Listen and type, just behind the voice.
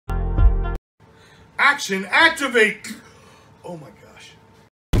Action, activate! Oh my gosh.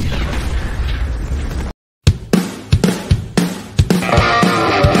 Here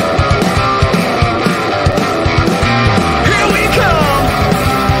we come,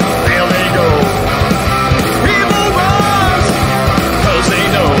 there they go. People rise, 'cause they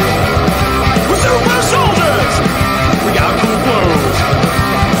know we're super soldiers. We got cool clothes.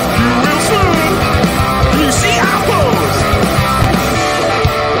 You will soon, you see our pose.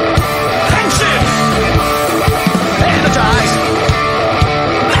 Tension, energize.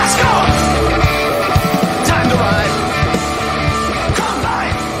 Let's go. Time to ride.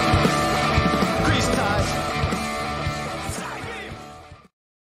 Combine. Grease ties.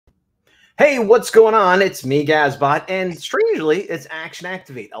 Hey, what's going on? It's me, Gazbot, and strangely, it's Action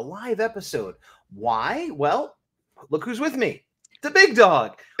Activate, a live episode. Why? Well, look who's with me. The big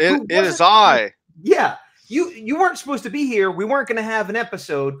dog. It is I. Yeah, you weren't supposed to be here. We weren't going to have an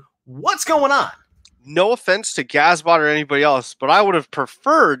episode. What's going on? No offense to Gazbot or anybody else, but I would have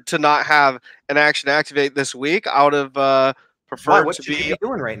preferred to not have an Action Activate this week. I would have Why? preferred What to should you be. be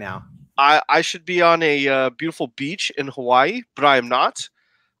doing right now? I should be on a beautiful beach in Hawaii, but I am not.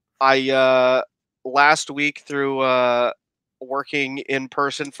 I last week through working in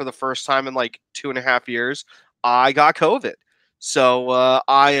person for the first time in like 2.5 years, I got COVID. So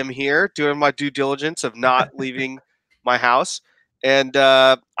I am here doing my due diligence of not leaving my house. And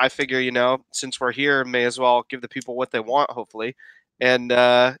I figure, since we're here, may as well give the people what they want, hopefully, and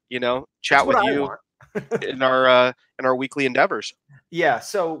chat That's with what I you want. in our weekly endeavors. Yeah,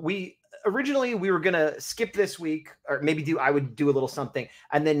 so originally we were gonna skip this week, or maybe I would do a little something,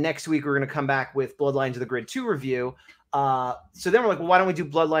 and then next week we're gonna come back with Bloodlines of the Grid 2 review. So then we're like, well, why don't we do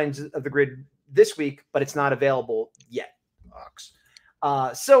Bloodlines of the Grid this week, but it's not available yet.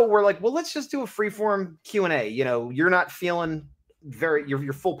 So we're like, well, let's just do a freeform Q&A. You're not feeling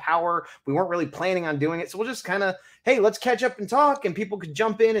your full power. We weren't really planning on doing it, so we'll just kind of, hey, let's catch up and talk, and people could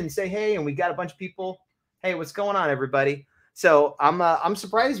jump in and say hey, and we got a bunch of people. Hey, what's going on, everybody? So I'm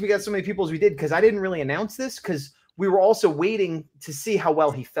surprised we got so many people as we did, because I didn't really announce this, because we were also waiting to see how well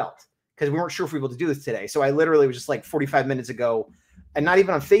he felt, because we weren't sure if we were able to do this today. So I literally was just like 45 minutes ago, and not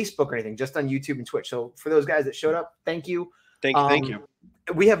even on Facebook or anything, just on YouTube and Twitch. So for those guys that showed up, thank you. Thank you.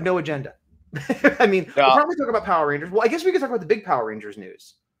 We have no agenda. I mean, we'll probably talk about Power Rangers. Well, I guess we could talk about the big Power Rangers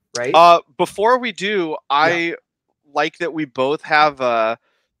news, right? Before we do, I like that we both have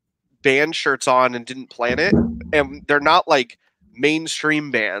band shirts on and didn't plan it, and they're not like mainstream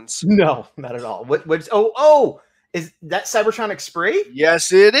bands. No, not at all. What's is that Cybertronic Spree?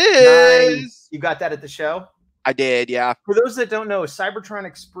 Yes, it is. Nice. You got that at the show? I did, yeah. For those that don't know,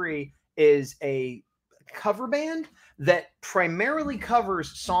 Cybertronic Spree is a cover band that primarily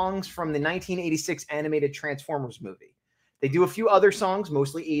covers songs from the 1986 animated Transformers movie. They do a few other songs,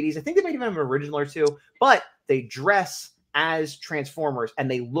 mostly 80s. I think they might even have an original or two, but they dress as Transformers and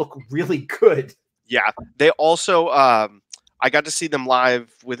they look really good. Yeah. They also, I got to see them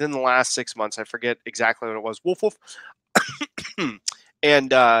live within the last 6 months. I forget exactly what it was. Woof, woof.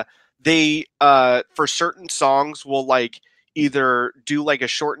 And they, for certain songs, will like either do like a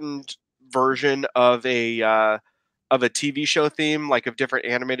shortened version of a TV show theme, like of different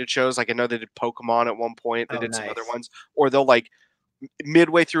animated shows. Like I know they did Pokemon at one point. They did some other ones. Or they'll like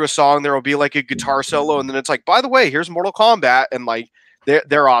midway through a song, there will be like a guitar solo, and then it's like, by the way, here's Mortal Kombat, and like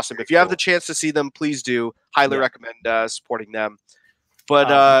they're awesome. If you have the chance to see them, please do. Highly recommend supporting them.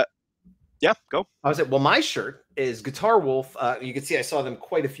 But yeah, go. I was like, well, my shirt is Guitar Wolf. You can see I saw them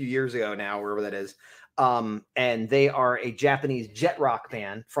quite a few years ago now, wherever that is. And they are a Japanese jet rock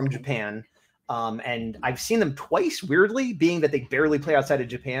band from Japan. And I've seen them twice, weirdly, being that they barely play outside of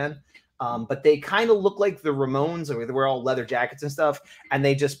Japan. But they kind of look like the Ramones. They wear all leather jackets and stuff, and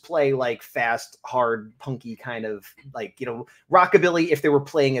they just play like fast, hard, punky kind of like, rockabilly if they were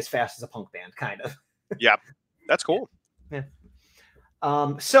playing as fast as a punk band, kind of. Yeah, that's cool.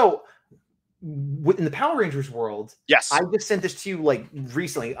 Yeah. So in the Power Rangers world, yes, I just sent this to you like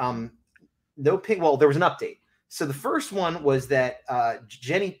recently. No pink. Well, there was an update. So the first one was that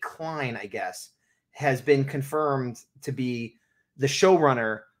Jenny Klein, I guess, has been confirmed to be the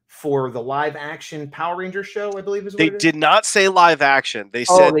showrunner for the live action Power Rangers show, I believe is what they did not say live action. They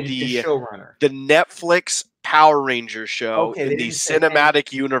said the showrunner. The Netflix Power Rangers show in the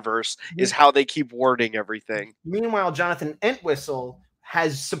cinematic universe is how they keep wording everything. Meanwhile, Jonathan Entwistle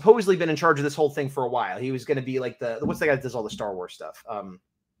has supposedly been in charge of this whole thing for a while. He was going to be like what's the guy that does all the Star Wars stuff?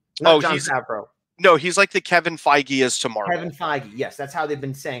 Not John Favreau. No, he's like the Kevin Feige is to Marvel. Kevin Feige, yes, that's how they've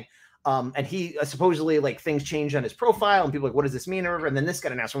been saying. And he supposedly like things changed on his profile, and people are like, what does this mean? And then this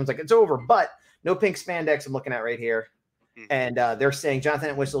got announced. Someone's like, it's over, but no pink spandex. I'm looking at right here, and they're saying Jonathan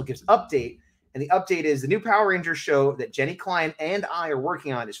Entwistle gives update, And the update is the new Power Rangers show that Jenny Klein and I are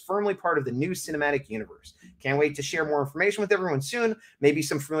working on is firmly part of the new cinematic universe. Can't wait to share more information with everyone soon. Maybe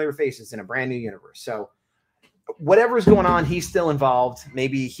some familiar faces in a brand new universe. So whatever's going on, he's still involved.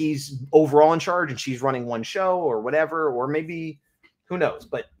 Maybe he's overall in charge and she's running one show or whatever, or maybe who knows.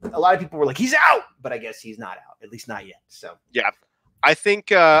 But a lot of people were like, he's out, but I guess he's not out, at least not yet. So yeah, I think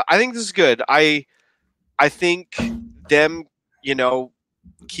this is good. I think them,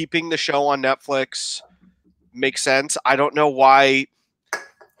 keeping the show on Netflix makes sense. I don't know why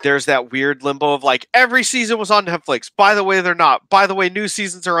there's that weird limbo of like every season was on Netflix. By the way, they're not. By the way, new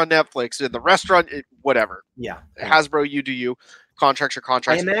seasons are on Netflix. In the restaurant, whatever. Yeah. Hasbro, you do you. Contracts are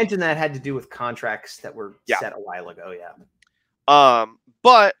contracts. I imagine that had to do with contracts that were set a while ago. Yeah.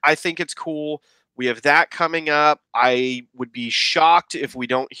 But I think it's cool. We have that coming up. I would be shocked if we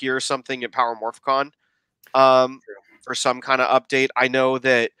don't hear something at Power Morphicon for some kind of update. I know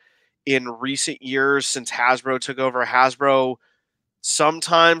that in recent years, since Hasbro took over, Hasbro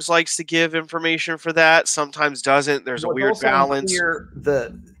sometimes likes to give information for that, sometimes doesn't. There's a weird balance.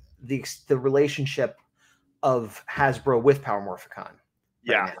 The relationship of Hasbro with Power Morphicon.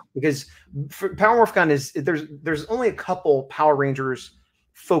 Right now. Because for Power Morphicon there's only a couple Power Rangers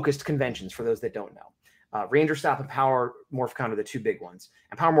focused conventions for those that don't know. Ranger Stop and Power Morphicon are the two big ones,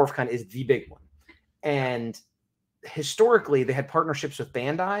 and Power Morphicon is the big one. And historically, they had partnerships with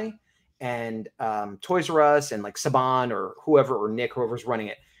Bandai and Toys R Us and like Saban or whoever, or Nick, whoever's running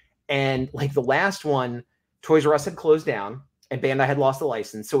it. And like the last one, Toys R Us had closed down and Bandai had lost the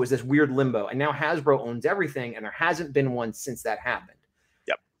license. So it was this weird limbo. And now Hasbro owns everything, and there hasn't been one since that happened.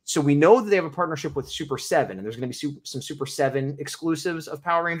 Yep. So we know that they have a partnership with Super 7, and there's going to be some Super 7 exclusives of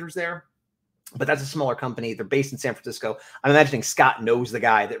Power Rangers there. But that's a smaller company. They're based in San Francisco. I'm imagining Scott knows the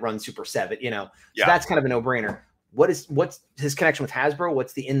guy that runs Super 7, So that's kind of a no-brainer. What's his connection with Hasbro?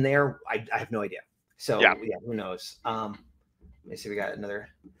 What's the in there? I have no idea. So yeah, who knows? Let me see. We got another.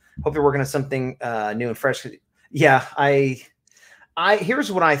 Hope you're working on something new and fresh. Yeah, I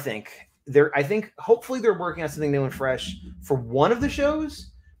here's what I think. I think hopefully they're working on something new and fresh for one of the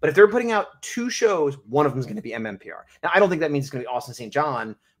shows. But if they're putting out two shows, one of them is going to be MMPR. Now I don't think that means it's going to be Austin St.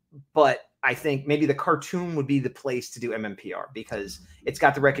 John, but I think maybe the cartoon would be the place to do MMPR because it's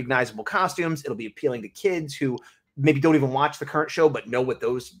got the recognizable costumes. It'll be appealing to kids who maybe don't even watch the current show, but know what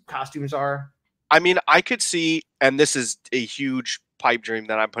those costumes are. I mean, I could see, and this is a huge pipe dream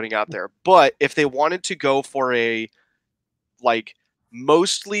that I'm putting out there, but if they wanted to go for a, like,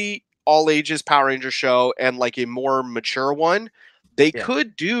 mostly all ages Power Ranger show and like a more mature one, they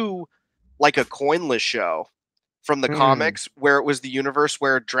could do like a coinless show from the comics where it was the universe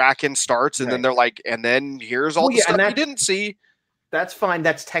where Draken starts and then they're like, and then here's all the stuff you didn't see. That's fine.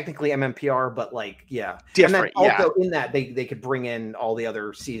 That's technically MMPR, but like, different. And also in that they could bring in all the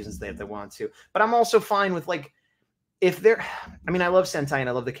other seasons if they want to. But I'm also fine with like, if they're, I mean, I love Sentai and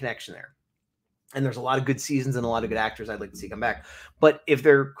I love the connection there. And there's a lot of good seasons and a lot of good actors I'd like to see come back. But if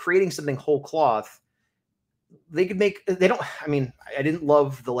they're creating something whole cloth, they could make, I didn't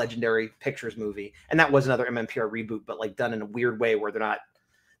love the Legendary Pictures movie. And that was another MMPR reboot, but like done in a weird way where they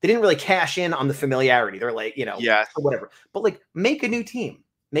didn't really cash in on the familiarity. They're like, or whatever. But like, make a new team,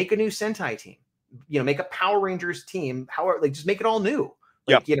 make a new Sentai team, make a Power Rangers team. Just make it all new.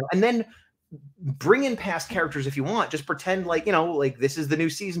 And then bring in past characters if you want. Just pretend like, like this is the new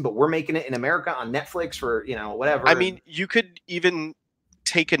season, but we're making it in America on Netflix for, whatever. I mean, you could even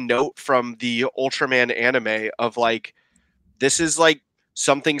take a note from the Ultraman anime of like, this is like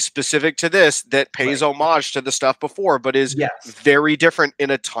something specific to this that pays homage to the stuff before, but is very different in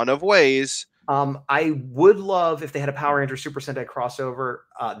a ton of ways. I would love if they had a Power Rangers Super Sentai crossover.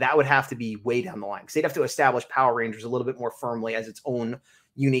 That would have to be way down the line because they'd have to establish Power Rangers a little bit more firmly as its own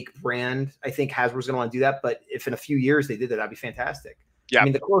unique brand. I think Hasbro's going to want to do that, but if in a few years they did that, that'd be fantastic. Yeah, I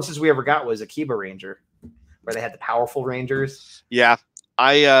mean, the closest we ever got was Akiba Ranger, where they had the powerful Rangers. Yeah,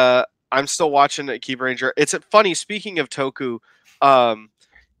 I'm still watching Akiba Ranger. It's funny. Speaking of Toku,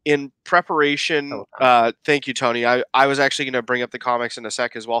 in preparation, thank you, Tony. I was actually going to bring up the comics in a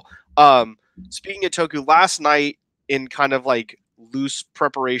sec as well. Speaking of Toku, last night in kind of like loose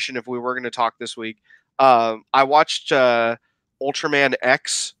preparation, if we were going to talk this week, I watched Ultraman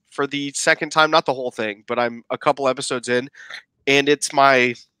X for the second time, not the whole thing, but I'm a couple episodes in, and it's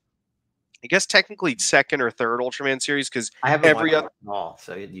my, I guess technically second or third Ultraman series because every other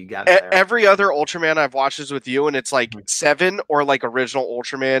so you got it there. Every other Ultraman I've watched is with you, and it's like 7 or like original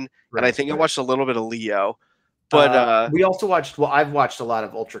Ultraman, and I think I watched a little bit of Leo. But we also watched. Well, I've watched a lot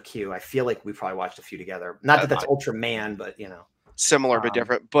of Ultra Q. I feel like we probably watched a few together. Not that that's Ultraman, but similar but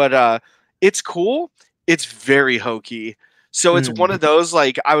different. But it's cool. It's very hokey. So it's one of those,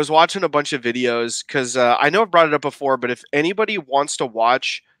 like, I was watching a bunch of videos because I know I've brought it up before, but if anybody wants to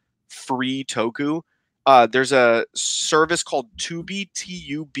watch free toku, there's a service called Tubi,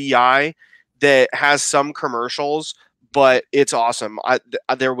 Tubi, that has some commercials, but it's awesome.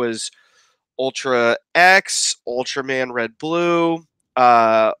 There was Ultra X, Ultraman Red Blue,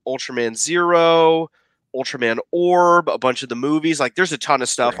 Ultraman Zero, Ultraman Orb, a bunch of the movies. Like, there's a ton of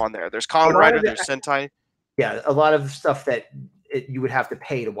stuff on there. There's Kamen Rider, there's Sentai. Yeah, a lot of stuff that you would have to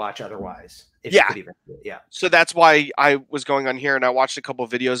pay to watch otherwise. If Yeah. You could even do it. Yeah. So that's why I was going on here and I watched a couple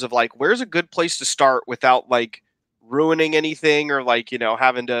of videos of like, where's a good place to start without like ruining anything or like, you know,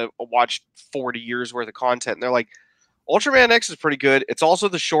 having to watch 40 years worth of content. And they're like, Ultraman X is pretty good. It's also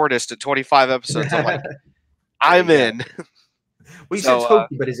the shortest at 25 episodes. I'm like, I'm in. Well, you said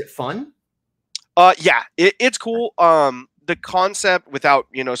Toki, but is it fun? Yeah, it's cool. The concept, without,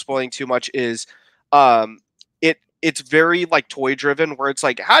 you know, spoiling too much, is it's very like toy driven, where it's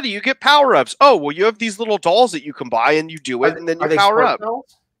like, how do you get power ups? Oh, well, you have these little dolls that you can buy, and you do it, and then you power up.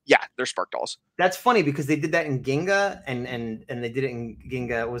 Dolls? Yeah, they're Spark dolls. That's funny because they did that in Ginga, and they did it in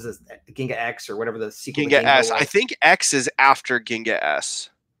Ginga. What was this Ginga X or whatever the sequel? Ginga S. Was. I think X is after Ginga S.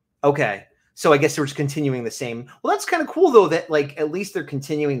 Okay. So I guess they were just continuing the same. Well, that's kind of cool though, that like at least they're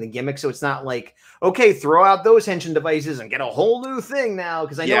continuing the gimmick. So it's not like, okay, throw out those henshin devices and get a whole new thing now.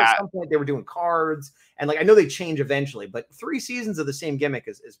 Because I know at some point they were doing cards, and like I know they change eventually, but 3 seasons of the same gimmick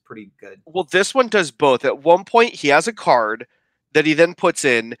is pretty good. Well, this one does both. At one point, he has a card that he then puts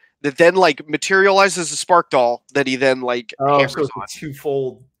in that then like materializes a Spark doll that he then like hammers so it's on. A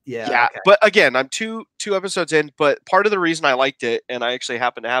twofold. Yeah. Okay. But again, I'm two episodes in, but part of the reason I liked it, and I actually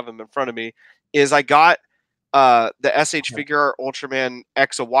happen to have him in front of me, is I got the SH Figure Art Ultraman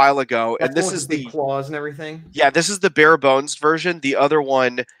X a while ago, and this is the claws and everything. Yeah, this is the bare bones version. The other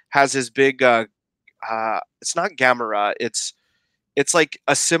one has his big it's not Gamera, it's like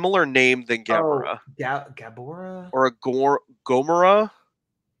a similar name than Gamera. Gabora? Or a Gomora?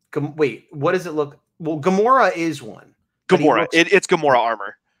 Wait, what does it look? Well, Gamora is one. Gamora. It's Gamora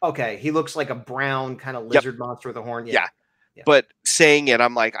armor. Okay, he looks like a brown kind of lizard monster with a horn. Yeah. But saying it,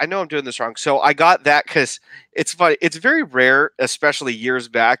 I'm like, I know I'm doing this wrong. So I got that because it's funny. It's very rare, especially years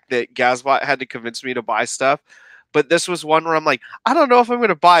back, that Gazbot had to convince me to buy stuff. But this was one where I'm like, I don't know if I'm going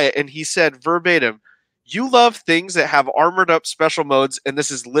to buy it. And he said verbatim, you love things that have armored up special modes, and this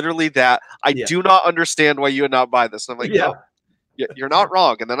is literally that. I do not understand why you would not buy this. And I'm like, no, you're not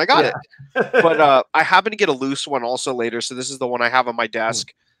wrong. And then I got it. But I happen to get a loose one also later. So this is the one I have on my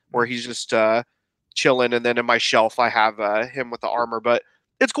desk where he's just chilling, and then in my shelf I have him with the armor. But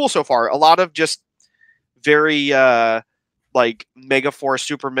it's cool so far. A lot of just very like Mega Force,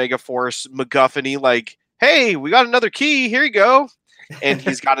 Super Mega Force, MacGuffin-y, like, hey, we got another key, here you go, and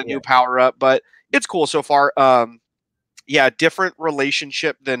he's got a new power up. But it's cool so far. Yeah, different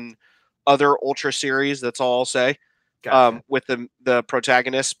relationship than other Ultra series, that's all I'll say. Gotcha. With the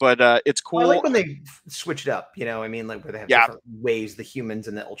protagonist, but it's cool. Well, I like when they switch it up, you know. I mean, like where they have different ways the humans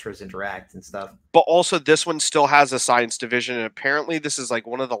and the Ultras interact and stuff. But also, this one still has a science division, and apparently, this is like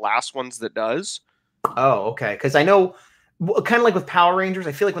one of the last ones that does. Oh, okay. Because I know, kind of like with Power Rangers,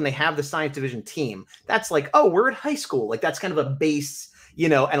 I feel like when they have the science division team, that's like, oh, we're at high school. Like that's kind of a base, you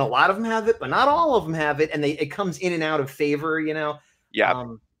know. And a lot of them have it, but not all of them have it, and it comes in and out of favor, you know. Yeah.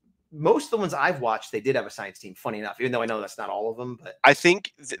 Most of the ones I've watched, they did have a science team, funny enough, even though I know that's not all of them. But I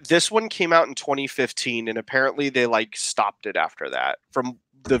think this one came out in 2015, and apparently they like stopped it after that from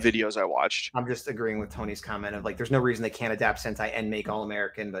the videos I watched. I'm just agreeing with Tony's comment of like, there's no reason they can't adapt Sentai and make All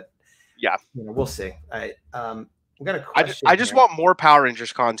American, but yeah, you know, we'll see. We got a question. I just want more Power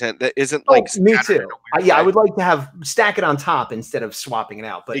Rangers content that isn't like me too. I would like to have stack it on top instead of swapping it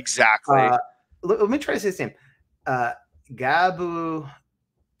out. But exactly. Let me try to say this name. Gabu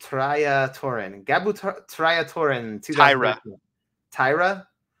Triatorin. Triatorin. Tyra.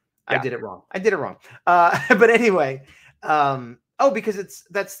 I did it wrong. But anyway, because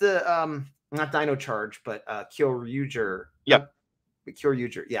that's the not Dino Charge, but Kyoryuger. Yep.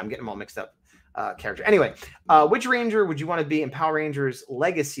 Kyoryuger. Yeah, I'm getting them all mixed up. Character. Anyway, which Ranger would you want to be in Power Rangers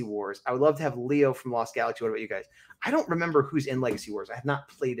Legacy Wars? I would love to have Leo from Lost Galaxy. What about you guys? I don't remember who's in Legacy Wars. I have not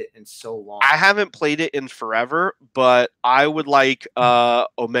played it in so long. I haven't played it in forever, but I would like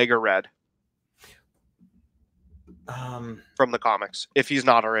Omega Red from the comics, if he's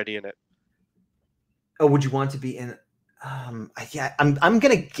not already in it. Oh, would you want to be in? Yeah, I'm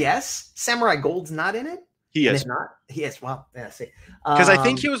gonna guess Samurai Gold's not in it. He is. If not, he is. Well, yeah, see. Because I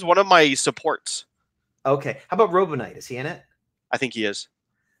think he was one of my supports. Okay. How about Robonite? Is he in it? I think he is.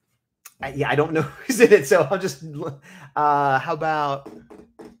 I don't know who's in it, so I'll just. How about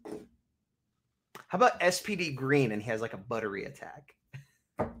How about SPD Green and he has like a buttery attack?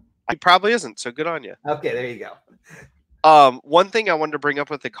 He probably isn't, so good on you. Okay, there you go. One thing I wanted to bring up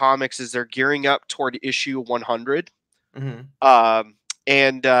with the comics is they're gearing up toward issue 100. Mm-hmm.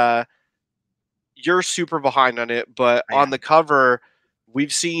 And you're super behind on it, but on the cover,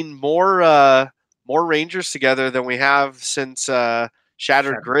 we've seen more Rangers together than we have since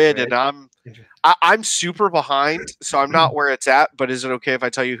Shattered Grid, and I'm super behind, so I'm not where it's at. But is it okay if I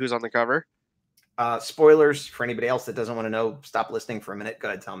tell you who's on the cover? Spoilers for anybody else that doesn't want to know. Stop listening for a minute. Go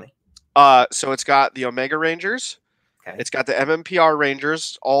ahead, tell me. So it's got the Omega Rangers. Okay. It's got the MMPR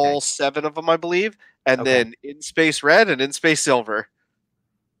Rangers, all 7 of them, I believe, and then In Space Red and In Space Silver.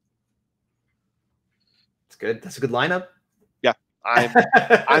 It's good. That's a good lineup. Yeah,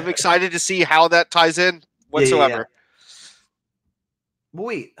 I'm excited to see how that ties in whatsoever. Well,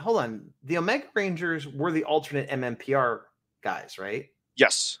 wait, hold on. The Omega Rangers were the alternate MMPR guys, right?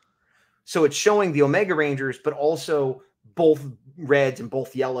 Yes. So it's showing the Omega Rangers, but also both reds and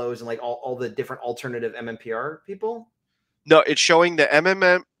both yellows and like all the different alternative MMPR people? No, it's showing the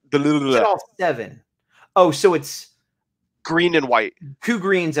all 7. Oh, so it's green and white. 2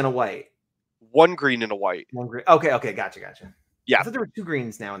 greens and a white. 1 green and a white. 1 green. Okay, gotcha. Yeah. I thought there were 2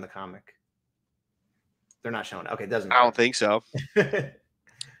 greens now in the comic. They're not showing. Okay, it doesn't matter. I don't think so.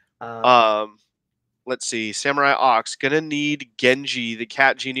 Let's see. Samurai Ox gonna need Genji, the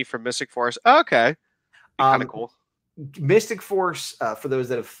cat genie from Mystic Force. Okay, kind of cool. Mystic Force, for those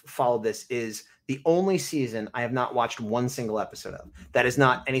that have followed this, is the only season I have not watched one single episode of. That is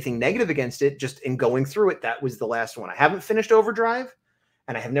not anything negative against it. Just in going through it, that was the last one. I haven't finished Overdrive,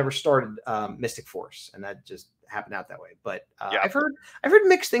 and I have never started Mystic Force, and that just happened out that way. But I've heard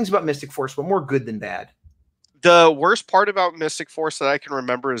mixed things about Mystic Force, but more good than bad. The worst part about Mystic Force that I can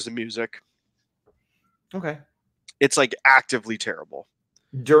remember is the music. Okay. It's like actively terrible.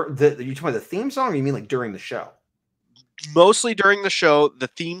 You talking about the theme song, or you mean like during the show? Mostly during the show. The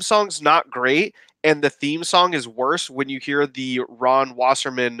theme song's not great, and the theme song is worse when you hear the Ron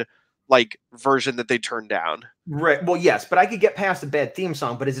Wasserman like version that they turned down. Right. Well, yes, but I could get past a bad theme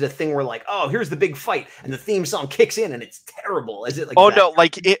song, but is it a thing where like, oh, here's the big fight and the theme song kicks in and it's terrible? Is it like no,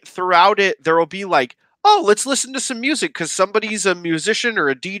 like it throughout it, there will be like, oh, let's listen to some music because somebody's a musician or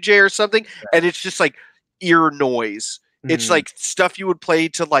a DJ or something, and it's just like ear noise. It's like stuff you would play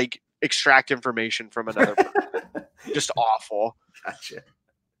to like extract information from another person. Just awful. Gotcha.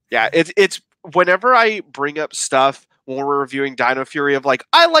 Yeah, it's whenever I bring up stuff when we're reviewing Dino Fury of like,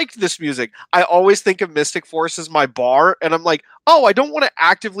 I liked this music, I always think of Mystic Force as my bar, and I'm like, oh, I don't want to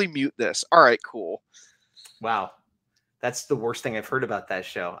actively mute this. All right, cool. Wow. That's the worst thing I've heard about that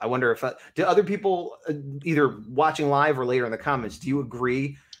show. I wonder if do other people either watching live or later in the comments, do you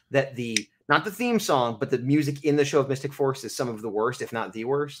agree that not the theme song, but the music in the show of Mystic Force is some of the worst, if not the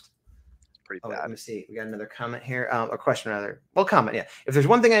worst? Pretty bad. Let me see. We got another comment here. A question rather. Well, comment, yeah. If there's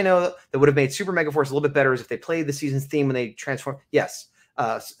one thing I know that would have made Super Mega Force a little bit better is if they played the season's theme when they transform. Yes.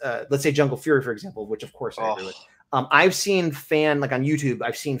 Let's say Jungle Fury, for example, which of course I agree with. I've seen like on YouTube,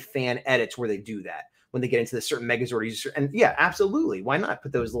 I've seen fan edits where they do that when they get into the certain Megazord. And yeah, absolutely. Why not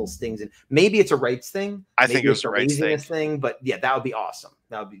put those little stings in? Maybe it's a rights thing. I think it was a rights thing. But yeah, that would be awesome.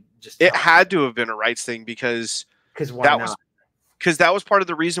 That would be just. It had to have been a rights thing because why not? Because that was part of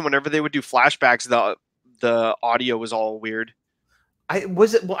the reason whenever they would do flashbacks, the audio was all weird. I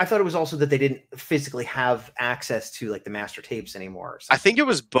thought it was also that they didn't physically have access to like the master tapes anymore. I think it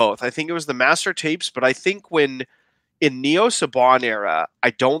was both. I think it was the master tapes, but I think when in Neo Saban era, I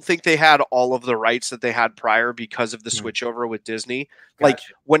don't think they had all of the rights that they had prior because of the switchover with Disney. Gotcha. Like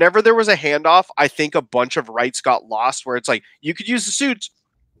whenever there was a handoff, I think a bunch of rights got lost where it's like, you could use the suits,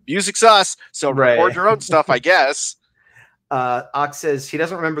 music's us, so record your own stuff, I guess. Ox says he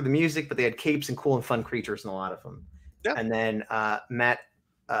doesn't remember the music, but they had capes and cool and fun creatures in a lot of them. Yeah. And then Matt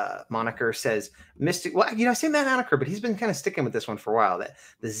Moniker says Mystic. Well, I say Matt Moniker, but he's been kind of sticking with this one for a while. That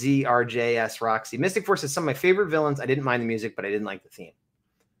the ZRJS Roxy Mystic Force is some of my favorite villains. I didn't mind the music, but I didn't like the theme.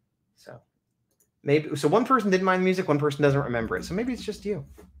 So one person didn't mind the music, one person doesn't remember it. So maybe it's just you.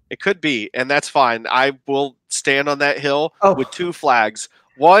 It could be, and that's fine. I will stand on that hill with 2 flags.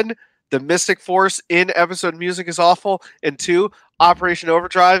 1, the Mystic Force in episode music is awful, and 2, Operation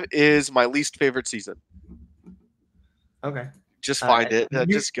Overdrive is my least favorite season. Okay. Just find it.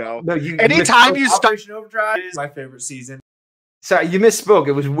 Just go. No, anytime you start Operation Overdrive is my favorite season. Sorry, you misspoke.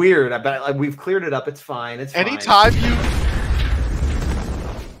 It was weird. We've cleared it up. It's fine. It's fine. Anytime you.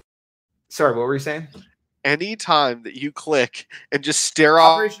 Sorry, what were you saying? Anytime that you click and just stare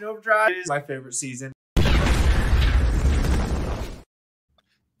off. Operation Overdrive is my favorite season.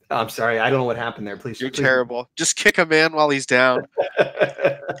 I'm sorry. I don't know what happened there. Please. You're terrible. Just kick a man while he's down.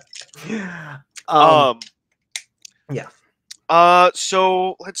 Yeah.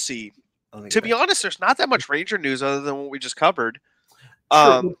 So let's see. To be honest, there's not that much Ranger news other than what we just covered.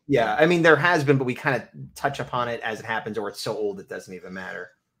 True. Yeah, I mean there has been, but we kind of touch upon it as it happens, or it's so old it doesn't even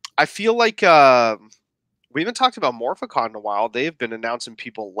matter. I feel like we haven't talked about Morphicon in a while. They've been announcing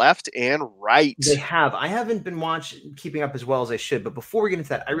people left and right. They have. I haven't been keeping up as well as I should, but before we get into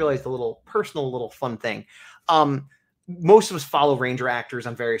that, I realized a little fun thing. Most of us follow Ranger actors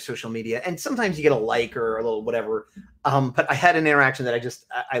on various social media, and sometimes you get a like or a little whatever. But I had an interaction that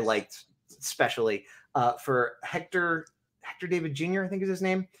I liked, especially for Hector David Jr., I think is his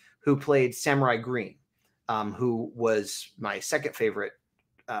name, who played Samurai Green, who was my second favorite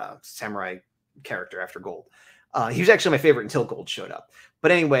samurai character after Gold. He was actually my favorite until Gold showed up.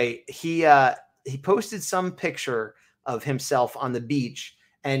 But anyway, he posted some picture of himself on the beach,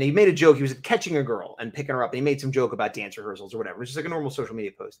 and he made a joke. He was catching a girl and picking her up, and he made some joke about dance rehearsals or whatever. It was just like a normal social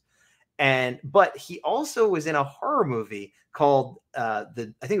media post. But he also was in a horror movie called I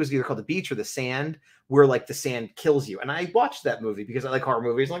think it was either called The Beach or The Sand, where like the sand kills you. And I watched that movie because I like horror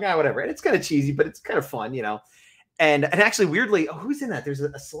movies. I'm like, whatever. And it's kind of cheesy, but it's kind of fun, you know. And actually, weirdly, who's in that? There's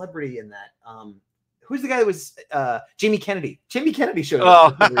a celebrity in that. Who's the guy that was Jamie Kennedy? Jamie Kennedy showed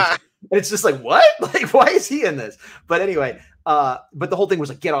up. And it's just like, what? Like, why is he in this? But anyway, but the whole thing was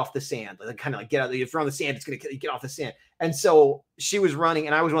like, get off the sand. Like, kind of like, get out. If you're on the sand, it's gonna kill you. Get off the sand. And so she was running,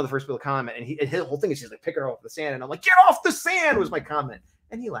 and I was one of the first people to comment. And his whole thing is she's like, pick her off the sand, and I'm like, get off the sand was my comment,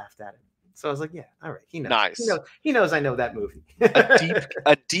 and he laughed at it. So I was like, yeah, all right, he knows. Nice. He knows I know that movie.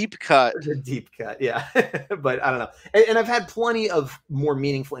 a deep cut. A deep cut, yeah. But I don't know. And I've had plenty of more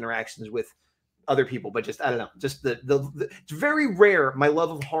meaningful interactions with other people, but just I don't know. Just the it's very rare. My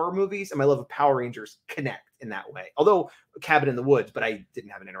love of horror movies and my love of Power Rangers connect in that way. Although Cabin in the Woods, but I didn't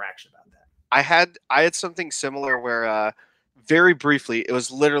have an interaction about that. I had something similar where very briefly, it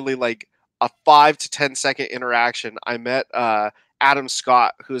was literally like a 5 to 10 second interaction. I met Adam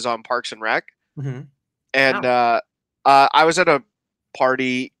Scott, who's on Parks and Rec. Mm-hmm. And I was at a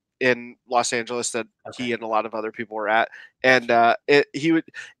party in Los Angeles that he and a lot of other people were at. And you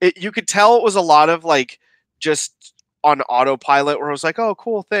could tell it was a lot of like just on autopilot where I was like, oh,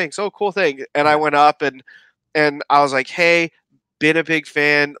 cool, thanks. Oh, cool thing. And I went up and I was like, hey, been a big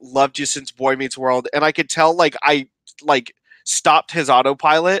fan, loved you since Boy Meets World. And I could tell I stopped his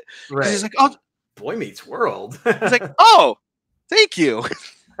autopilot. Right. He's like, oh, Boy Meets World. He's like, oh, thank you.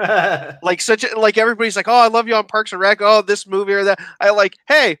 Like everybody's like, oh, I love you on Parks and Rec. Oh, this movie or that. I like,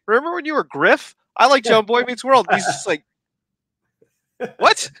 hey, remember when you were Griff? I liked you on Boy Meets World. And he's just like,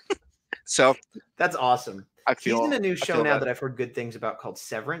 what? So that's awesome. He's in a new show now that I've heard good things about called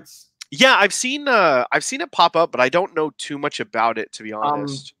Severance. Yeah, I've seen it pop up, but I don't know too much about it, to be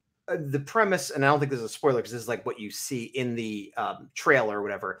honest. The premise, and I don't think this is a spoiler because this is like what you see in the trailer or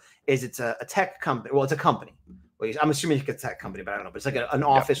whatever, is it's a tech company. Well, it's a company. Well, I'm assuming it's a tech company, but I don't know. But it's like an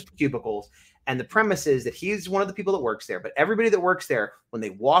office with cubicles. And the premise is that he's one of the people that works there. But everybody that works there, when they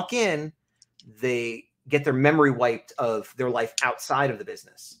walk in, they get their memory wiped of their life outside of the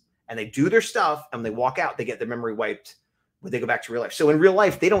business. And they do their stuff, and when they walk out, they get their memory wiped when they go back to real life. So in real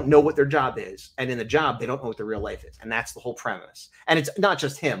life, they don't know what their job is. And in the job, they don't know what their real life is. And that's the whole premise. And it's not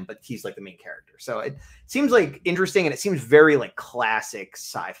just him, but he's like the main character. So it seems like interesting, and it seems very like classic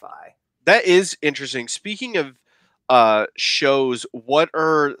sci-fi. That is interesting. Speaking of shows, what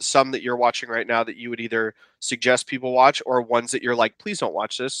are some that you're watching right now that you would either suggest people watch or ones that you're like, please don't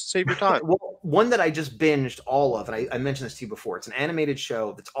watch this, save your time? Well, one that I just binged all of, and I mentioned this to you before, it's an animated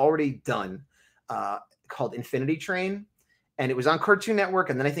show that's already done called Infinity Train. And it was on Cartoon Network,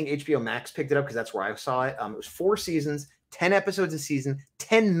 and then I think HBO Max picked it up because that's where I saw it. It was 4 seasons, 10 episodes a season,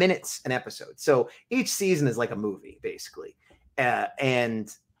 10 minutes an episode. So each season is like a movie, basically.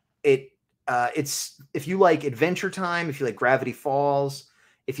 And it's if you like Adventure Time, if you like Gravity Falls,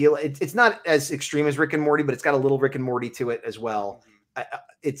 it's not as extreme as Rick and Morty, but it's got a little Rick and Morty to it as well.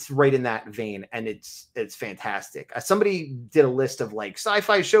 It's right in that vein, and it's fantastic. Somebody did a list of like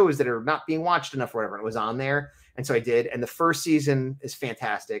sci-fi shows that are not being watched enough, or whatever, and it was on there. And so I did. And the first season is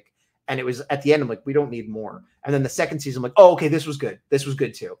fantastic. And it was at the end, I'm like, we don't need more. And then the second season, I'm like, oh, okay, this was good. This was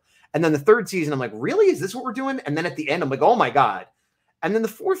good too. And then the third season, I'm like, really? Is this what we're doing? And then at the end, I'm like, oh my God. And then the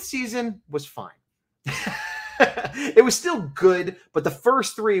fourth season was fine. It was still good, but the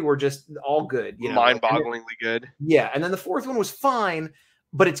first 3 were just all good. You know? Mind-bogglingly good. Yeah. And then the fourth one was fine,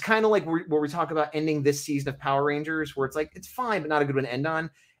 but it's kind of like where we talk about ending this season of Power Rangers, where it's like, it's fine, but not a good one to end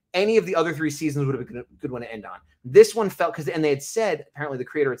on. Any of the other 3 seasons would have been a good one to end on. This one felt, and they had said, apparently the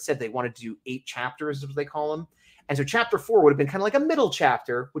creator had said they wanted to do 8 chapters, is what they call them. And so chapter 4 would have been kind of like a middle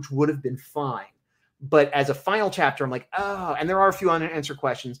chapter, which would have been fine. But as a final chapter, I'm like, oh, and there are a few unanswered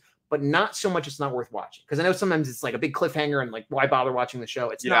questions, but not so much it's not worth watching. Because I know sometimes it's like a big cliffhanger and like, why bother watching the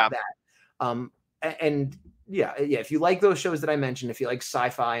show? It's not that. And yeah, if you like those shows that I mentioned, if you like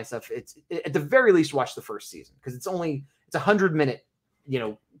sci-fi and stuff, it's at the very least watch the first season, because it's a 100-minute,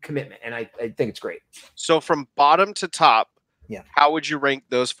 commitment, and I think it's great. So from bottom to top, yeah, how would you rank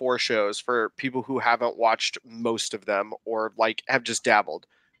those 4 shows for people who haven't watched most of them or like have just dabbled?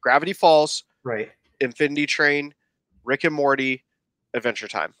 Gravity Falls, right? Infinity Train, Rick and Morty, Adventure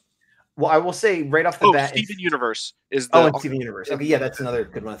Time. Well, I will say right off the bat, Steven Universe is the and Steven Universe. Okay, yeah, that's another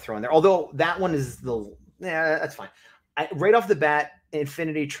good one to throw in there. Although that one is that's fine. Right off the bat,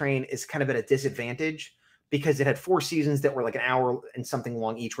 Infinity Train is kind of at a disadvantage because it had 4 seasons that were like an hour and something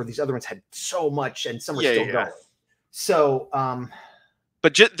long each, where these other ones had so much, and some are still going. So,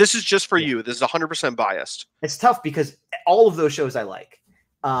 but this is just for you. This is 100% biased. It's tough because all of those shows I like.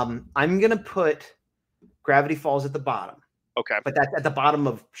 I'm gonna put Gravity Falls at the bottom. Okay, but that's at the bottom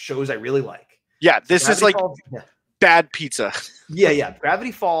of shows I really like. Yeah, this is like bad pizza. Yeah.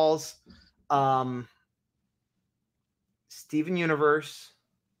 Gravity Falls, Steven Universe,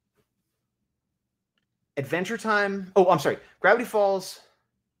 Adventure Time. Oh, I'm sorry. Gravity Falls,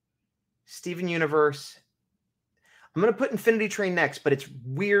 Steven Universe. I'm going to put Infinity Train next, but it's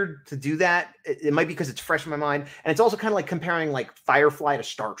weird to do that. It might be because it's fresh in my mind. And it's also kind of like comparing like Firefly to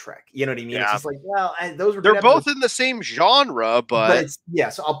Star Trek. You know what I mean? Yeah. It's just like, well, they're both in the same genre, but it's,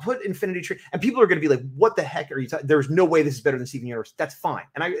 so I'll put Infinity Train, and people are going to be like, what the heck are you talking? There's no way this is better than Steven Universe. That's fine.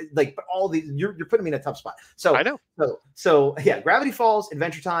 And I like, but all these, you're putting me in a tough spot. So I know. So yeah, Gravity Falls,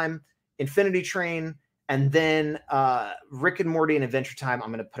 Adventure Time, Infinity Train, and then Rick and Morty and Adventure Time, I'm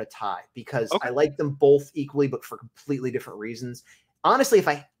going to put a tie because I like them both equally, but for completely different reasons. Honestly, if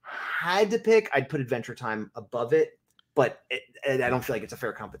I had to pick, I'd put Adventure Time above it, but I don't feel like it's a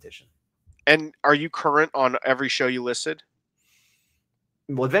fair competition. And are you current on every show you listed?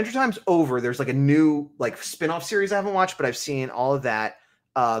 Well, Adventure Time's over. There's like a new spin-off series I haven't watched, but I've seen all of that.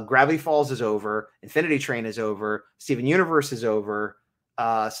 Gravity Falls is over. Infinity Train is over. Steven Universe is over.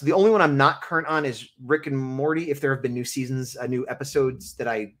 So the only one I'm not current on is Rick and Morty, if there have been new seasons, new episodes that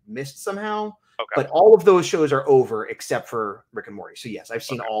I missed somehow. Okay. But all of those shows are over except for Rick and Morty. So yes, I've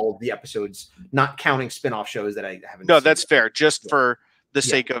seen all of the episodes, not counting spin-off shows that I haven't seen. No, that's fair. Just for the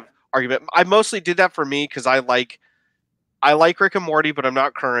sake of argument. I mostly did that for me because I like Rick and Morty, but I'm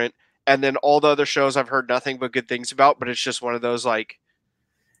not current. And then all the other shows I've heard nothing but good things about, but it's just one of those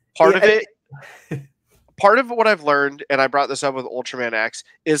part of it. Part of what I've learned, and I brought this up with Ultraman X,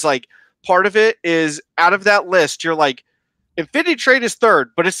 is part of it is out of that list, you're like, Infinity Train is third,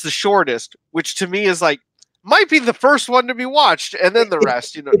 but it's the shortest, which to me is might be the first one to be watched, and then the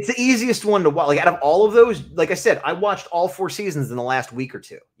rest, It's the easiest one to watch. Out of all of those, like I said, I watched all 4 seasons in the last week or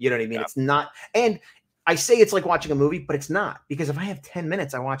 2. You know what I mean? Yeah. It's not, and I say it's like watching a movie, but it's not, because if I have 10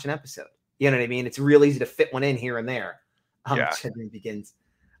 minutes, I watch an episode. You know what I mean? It's real easy to fit one in here and there. Begins.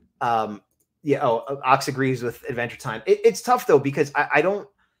 Ox agrees with Adventure Time. It's tough though, because I don't,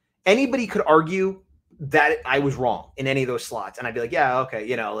 anybody could argue that I was wrong in any of those slots. And I'd be like, yeah,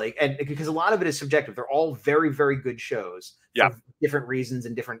 okay. And because a lot of it is subjective. They're all very, very good shows for different reasons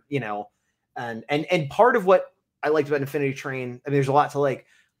and different, and part of what I liked about Infinity Train, I mean, there's a lot to like.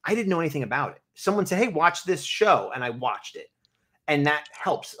 I didn't know anything about it. Someone said, hey, watch this show. And I watched it. And that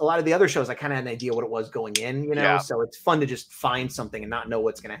helps. A lot of the other shows, I kind of had an idea what it was going in, so it's fun to just find something and not know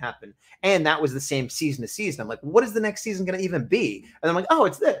what's going to happen. And that was the same season to season. I'm like, what is the next season going to even be? And I'm like, oh,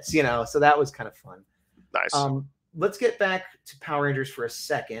 it's this, so that was kind of fun. Nice. Let's get back to Power Rangers for a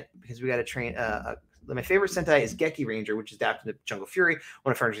second, because we got to train. My favorite Sentai is Geki Ranger, which is adapted to Jungle Fury,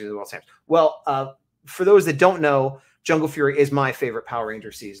 one of the Rangers of all time. Well, for those that don't know, Jungle Fury is my favorite Power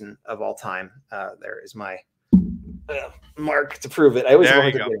Ranger season of all time. There is my mark to prove it. I always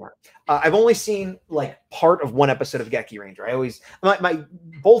wanted to get mark. I've only seen part of one episode of Geki Ranger. I always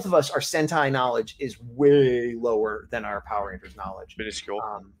both of us, our Sentai knowledge is way lower than our Power Rangers knowledge. Minuscule.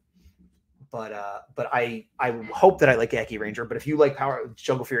 But I hope that I like Geki Ranger. But if you like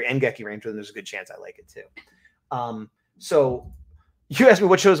Jungle Fury and Geki Ranger, then there's a good chance I like it too. So you asked me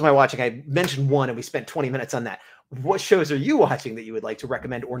what shows am I watching. I mentioned one, and we spent 20 minutes on that. What shows are you watching that you would like to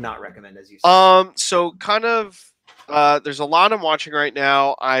recommend or not recommend, as you said? So kind of. There's a lot I'm watching right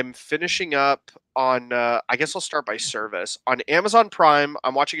now. I'm finishing up on, I guess I'll start by service. On Amazon Prime,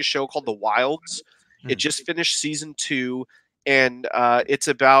 I'm watching a show called The Wilds. It just finished season 2, and it's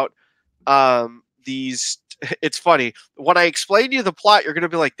about these. It's funny. When I explain to you the plot, you're going to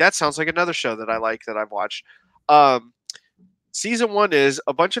be like, that sounds like another show that I like that I've watched. Season 1 is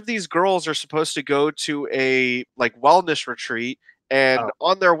a bunch of these girls are supposed to go to a wellness retreat. And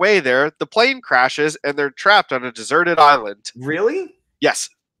on their way there, the plane crashes and they're trapped on a deserted island. Really? Yes.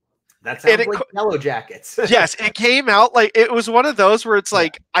 That And sounds like Yellow Jackets. yes, it came out like it was one of those where it's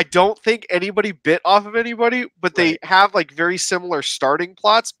like I don't think anybody bit off of anybody, but they have like very similar starting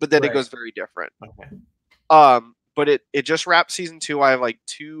plots, but then it goes very different. Okay. But it just wrapped season 2. I have like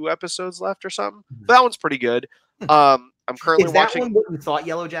 2 episodes left or something. But that one's pretty good. I'm currently Is that watching. one what you thought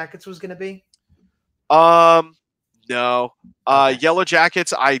Yellow Jackets was going to be? No. Okay. Yellow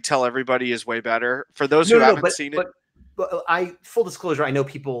Jackets, I tell everybody, is way better. For those who haven't seen it. But full disclosure, I know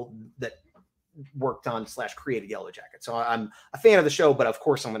people that worked on / created Yellow Jackets, so I'm a fan of the show. But of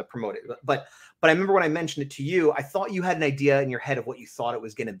course, I'm going to promote it. But I remember when I mentioned it to you, I thought you had an idea in your head of what you thought it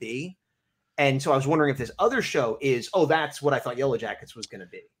was going to be, and so I was wondering if this other show is, that's what I thought Yellow Jackets was going to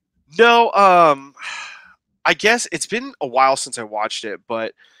be. No, I guess it's been a while since I watched it,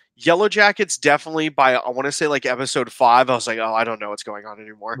 but Yellow Jackets definitely by, I want to say like episode 5, I was like, oh, I don't know what's going on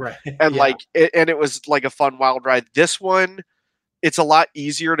anymore. Right. And it was like a fun wild ride. This one, it's a lot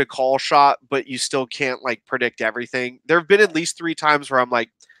easier to call shot, but you still can't like predict everything. There have been at least 3 times where I'm like,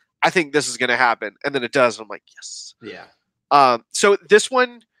 I think this is going to happen. And then it does. And I'm like, yes. Yeah. So this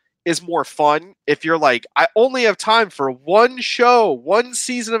one is more fun. If you're like, I only have time for one show, one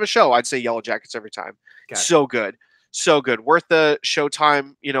season of a show, I'd say Yellow Jackets every time. Gotcha. So good. So good. Worth the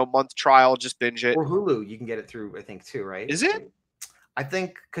Showtime, month trial. Just binge it. Or Hulu. You can get it through, I think, too, right? Is it? I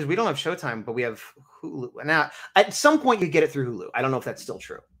think because we don't have Showtime, but we have Hulu. Now, at some point, you get it through Hulu. I don't know if that's still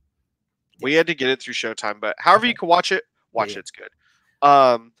true. We had to get it through Showtime, but however you can watch it, it. It's good.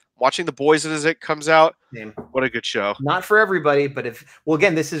 Watching The Boys as it comes out. Damn. What a good show. Not for everybody, but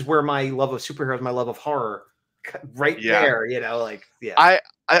again, this is where my love of superheroes, my love of horror, there. I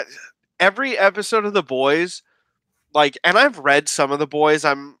every episode of The Boys, and I've read some of The Boys.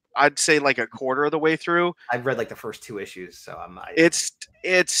 I'd say like a quarter of the way through. I've read like the first 2 issues, so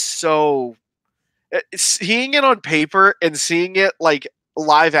it's so seeing it on paper and seeing it like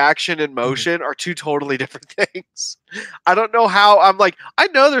live action in motion are 2 totally different things. I don't know how. I'm like, I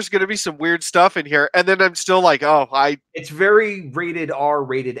know there's going to be some weird stuff in here, and then I'm still like, it's very rated R,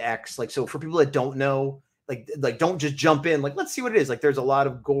 rated X. So for people that don't know, like don't just jump in. Let's see what it is. There's a lot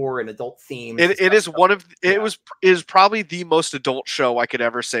of gore and adult themes. It is one of is probably the most adult show I could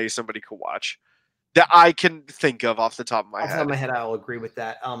ever say somebody could watch that I can think of off the top of my head. Off the top of my head, I'll agree with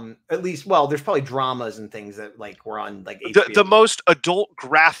that. At least, there's probably dramas and things that were on HBO. The most adult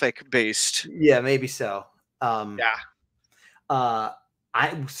graphic based. Yeah, maybe so. I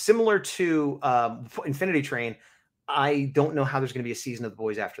similar to Infinity Train. I don't know how there's going to be a season of The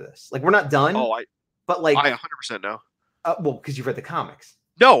Boys after this. We're not done. But I 100% know. Because you've read the comics.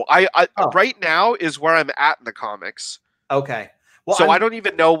 No, right now is where I'm at in the comics. Okay. Well, so I don't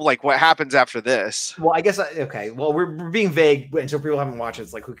even know what happens after this. Well, I guess okay. Well, we're being vague, and so people haven't watched it.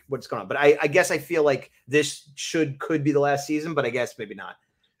 It's what's going on. But I guess I feel like this could be the last season, but I guess maybe not.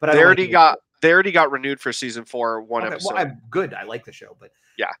 But they already got renewed for season 4, one episode. Well, I'm good. I like the show, but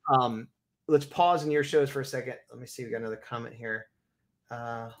yeah. Let's pause in your shows for a second. Let me see. We got another comment here.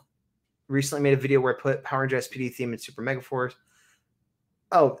 Recently made a video where I put Power Ranger SPD theme in Super Mega Force.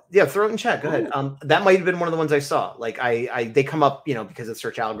 Oh, yeah, throw it in chat. Go ahead. That might have been one of the ones I saw. They come up, because of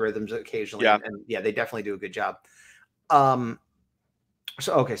search algorithms occasionally. Yeah. And they definitely do a good job. So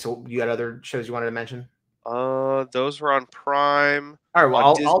you got other shows you wanted to mention? Those were on Prime. All right,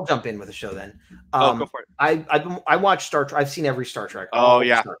 well, I'll jump in with a show then. Go for it. I watched Star Trek. I've seen every Star Trek. Oh,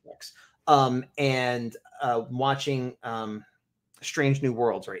 yeah. Star Treks. And watching Strange New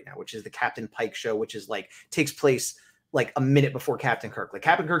Worlds right now, which is the Captain Pike show, which is takes place a minute before Captain Kirk.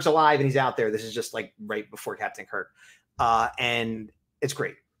 Captain Kirk's alive and he's out there. This is just right before Captain Kirk. And it's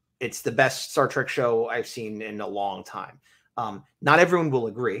great. It's the best Star Trek show I've seen in a long time. Not everyone will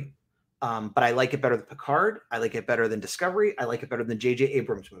agree, but I like it better than Picard. I like it better than Discovery. I like it better than J.J.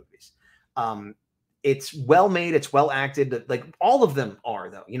 Abrams movies. It's well made. It's well acted. All of them are,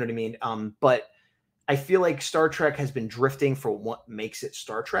 though. You know what I mean? But I feel like Star Trek has been drifting for what makes it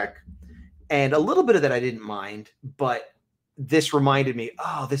Star Trek. And a little bit of that I didn't mind, but this reminded me,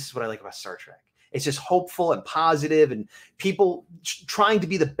 this is what I like about Star Trek. It's just hopeful and positive and people trying to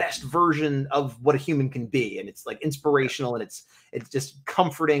be the best version of what a human can be. And it's inspirational and it's just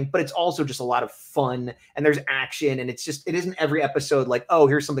comforting, but it's also just a lot of fun and there's action. And it isn't every episode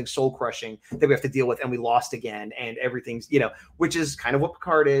here's something soul crushing that we have to deal with and we lost again. And everything's, which is kind of what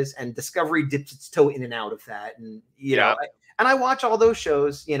Picard is. And Discovery dips its toe in and out of that. And, and I watch all those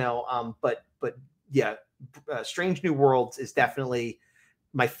shows, but yeah, Strange New Worlds is definitely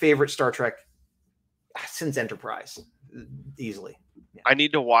my favorite Star Trek since Enterprise, easily. Yeah. I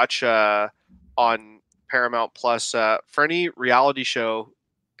need to watch on Paramount Plus for any reality show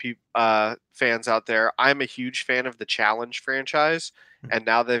fans out there. I'm a huge fan of the Challenge franchise, and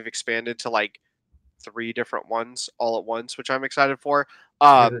now they've expanded to like 3 different ones all at once, which I'm excited for.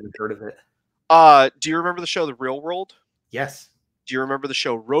 I haven't heard of it. Do you remember the show The Real World? Yes. Do you remember the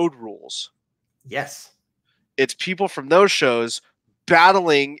show Road Rules? Yes. It's people from those shows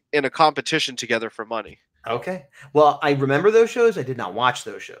battling in a competition together for money. Okay. Well, I remember those shows. I did not watch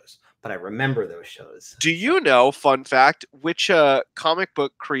those shows, but I remember those shows. Do you know, fun fact, which comic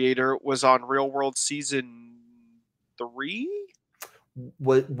book creator was on Real World season 3?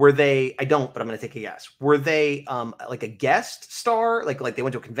 Were they? I don't, but I'm going to take a guess. Were they like a guest star, like they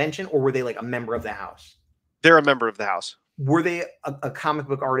went to a convention, or were they like a member of the house? They're a member of the house. Were they a comic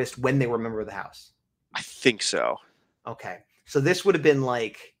book artist when they were a member of the house? I think so. Okay, so this would have been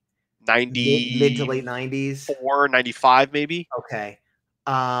like 90 mid to late 90s, 95 maybe. Okay.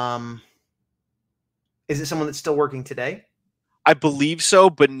 Is it someone that's still working today? I believe so,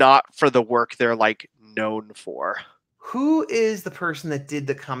 but not for the work they're like known for. Who is the person that did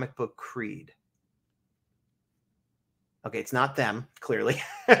the comic book Creed? Okay, it's not them, clearly.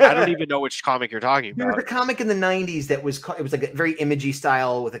 I don't even know which comic you're talking There was about. a comic in the 90s that was it was like a very imagey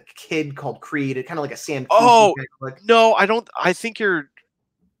style with a kid called Creed. It kind of like a Sam. Oh, kind of like, no, I don't. I think you're.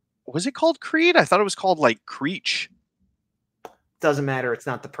 Was it called Creed? I thought it was called like Creech. doesn't matter. It's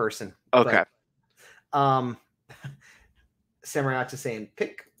not the person. Okay. But, Samurai is saying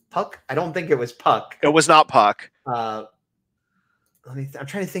Puck. I don't think it was Puck. It was not Puck. I'm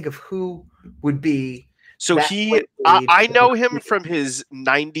trying to think of who would be. So I know him from his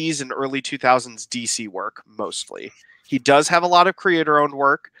 90s and early 2000s DC work mostly. He does have a lot of creator-owned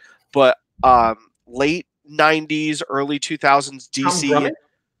work, but late 90s, early 2000s DC.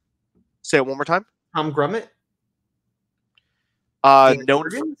 Say it one more time. Tom Grummett.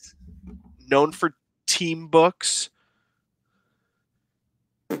 Known for team books,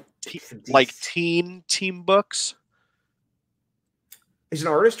 like teen team books. Is an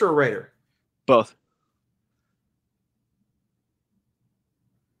artist or a writer? Both.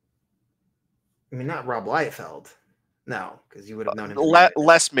 I mean, not Rob Liefeld. No, because you would have known him.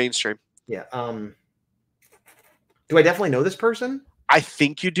 Less mainstream. Yeah. Do I definitely know this person? I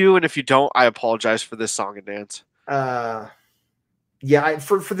think you do, and if you don't, I apologize for this song and dance. Yeah.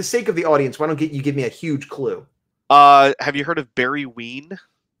 For the sake of the audience, why don't you give me a huge clue? Have you heard of Barry Ween?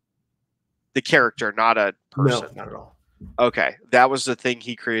 The character, not a person. No, not at all. Okay, that was the thing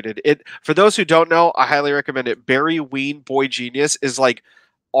he created. It for those who don't know, I highly recommend it. Barry Ween, Boy Genius, is like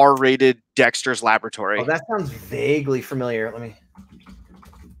R-rated Dexter's Laboratory. Oh, that sounds vaguely familiar. Let me.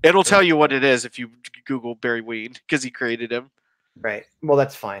 It'll tell you what it is if you Google Barry Ween because he created him. Right. Well,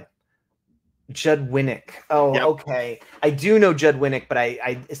 that's fine. Judd Winnick. Oh, Yep. Okay. I do know Judd Winnick, but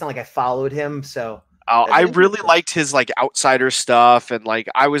I it's not like I followed him. So I really liked his like Outsider stuff, and like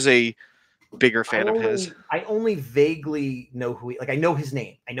I was a bigger fan of his. I only vaguely know who I know his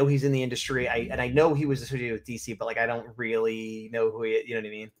name. I know he's in the industry. I know he was associated with DC, but like I don't really know who he is. You know what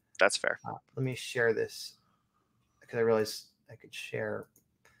I mean? That's fair. Let me share this because I realized I could share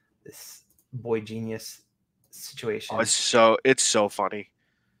this Boy Genius situation. Oh, it's so funny.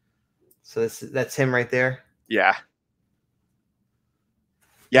 So that's him right there. Yeah.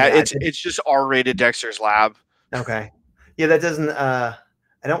 Yeah, it's just R-rated Dexter's Lab. Okay. Yeah, that doesn't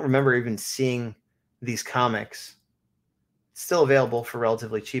I don't remember even seeing these comics. It's still available for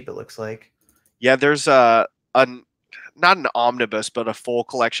relatively cheap, it looks like. Yeah, there's not an omnibus, but a full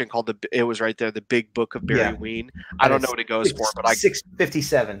collection called it was right there, the Big Book of Barry Ween. I don't know what it goes for, but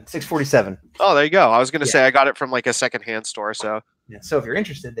 $647. Oh, there you go. I was gonna say I got it from like a secondhand store, so yeah. So if you're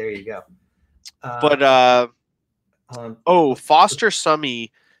interested, there you go. Foster Summy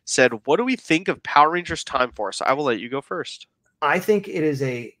said, "What do we think of Power Rangers Time Force?" I will let you go first. I think it is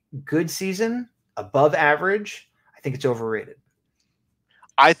a good season, above average. I think it's overrated.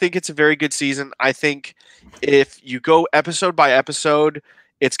 I think it's a very good season. I think if you go episode by episode,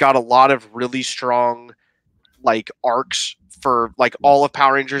 it's got a lot of really strong like arcs for like all of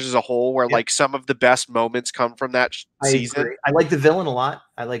Power Rangers as a whole, where like some of the best moments come from that season. Agree. I like the villain a lot.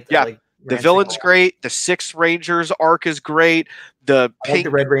 The villain's great. The Sixth Rangers arc is great. I like the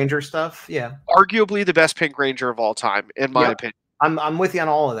Red Ranger stuff. Yeah, arguably the best Pink Ranger of all time, in my opinion. I'm with you on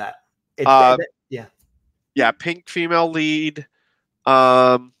all of that. Yeah, pink female lead.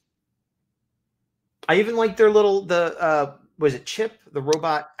 I even like their was it Chip, the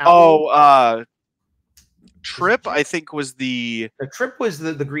robot? Owl? Trip, I think was the Trip was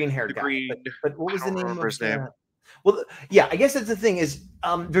the green haired guy. Green, but what was the name of his name? Well, yeah, I guess that's the thing is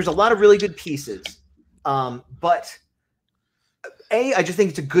there's a lot of really good pieces, but I just think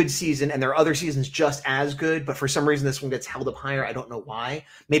it's a good season, and there are other seasons just as good, but for some reason this one gets held up higher. I don't know why.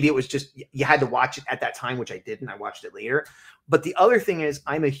 Maybe it was just you had to watch it at that time, which I didn't. I watched it later. But the other thing is,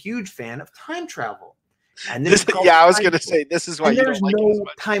 I'm a huge fan of time travel. And this I was going to say, this is why and you there's don't like it as no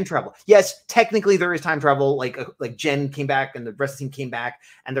much. time travel. Yes, technically there is time travel. Like Jen came back and the rest of the team came back,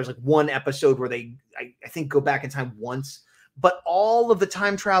 and there's like one episode where they, I think, go back in time once. But all of the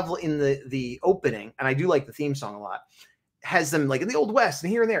time travel in the opening, and I do like the theme song a lot, has them like in the Old West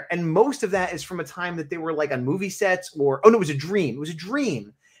and here and there. And most of that is from a time that they were like on movie sets or, oh no, it was a dream. It was a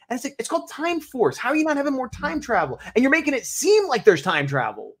dream. And it's like, it's called Time Force. How are you not having more time travel? And you're making it seem like there's time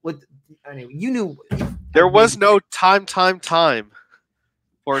travel. Anyway, you knew. There was no time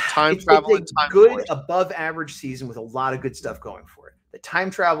or time travel and time good force. Above average season with a lot of good stuff going for it. The time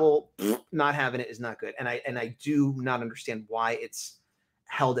travel, not having it is not good. And I do not understand why it's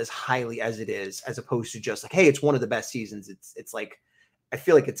held as highly as it is, as opposed to just like, hey, it's one of the best seasons. It's like, I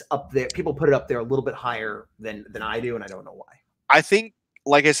feel like it's up there. People put it up there a little bit higher than I do, and I don't know why. I think,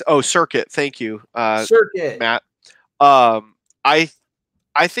 like I said, Circuit. Thank you, Circuit, Matt. I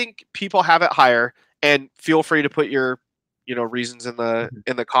think people have it higher, and feel free to put your reasons in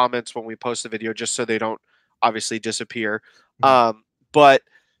the comments when we post the video, just so they don't obviously disappear. But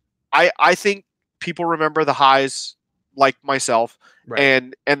I think people remember the highs, like myself, right.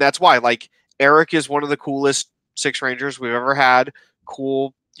 and that's why. Like, Eric is one of the coolest Six Rangers we've ever had.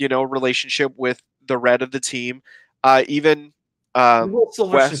 Cool, relationship with the red of the team. Even the whole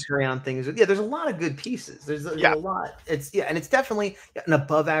Silver West. Centurion thing is, there's a lot of good pieces. There's a lot. And it's definitely an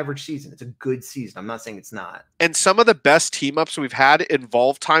above average season. It's a good season. I'm not saying it's not. And some of the best team ups we've had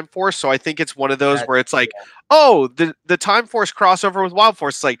involve Time Force. So I think it's one of those where it's like, oh, the Time Force crossover with Wild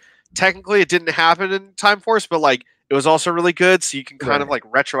Force. It's like, technically it didn't happen in Time Force, but like it was also really good. So you can kind of like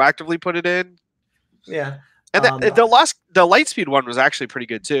retroactively put it in. Yeah. And the Lightspeed one was actually pretty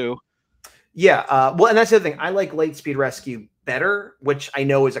good too. Yeah. Well, and that's the other thing. I like Lightspeed Rescue better, which I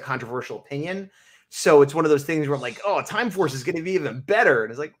know is a controversial opinion. So it's one of those things where I'm like, oh, Time Force is going to be even better.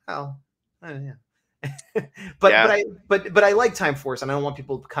 And it's like, well, yeah. but I like Time Force, and I don't want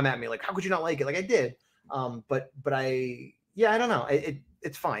people to come at me like, how could you not like it? Like I did. But I don't know.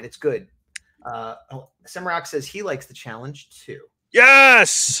 It's fine. It's good. Semrock says he likes the challenge too.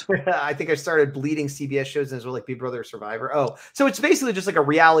 Yes. I think I started bleeding CBS shows as well, like Big Brother or Survivor. Oh, so it's basically just like a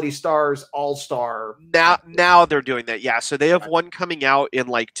Reality Stars All-Star. Now they're doing that. Yeah. So they have one coming out in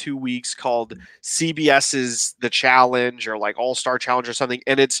like 2 weeks called CBS's The Challenge, or like All-Star Challenge or something.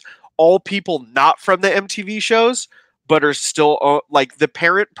 And it's all people not from the MTV shows, but are still like the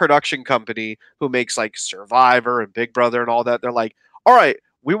parent production company who makes like Survivor and Big Brother and all that. They're like, all right,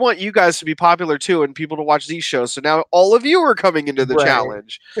 we want you guys to be popular too and people to watch these shows. So now all of you are coming into the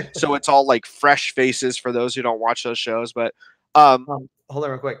challenge. So it's all like fresh faces for those who don't watch those shows. But hold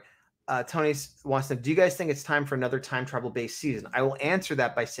on real quick. Tony wants to know, do you guys think it's time for another time travel based season? I will answer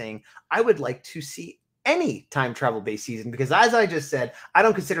that by saying I would like to see any time travel based season, because as I just said, I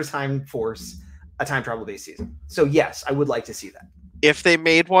don't consider Time Force a time travel based season. So yes, I would like to see that. If they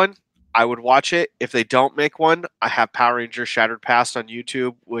made one, I would watch it. If they don't make one, I have Power Rangers Shattered Past on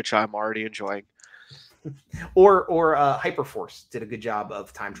YouTube, which I'm already enjoying. Or Hyperforce did a good job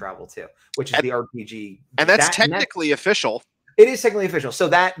of time travel too, which is the RPG. And that's technically official. It is technically official. So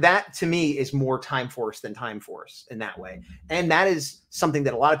that to me is more Time Force than Time Force in that way. And that is something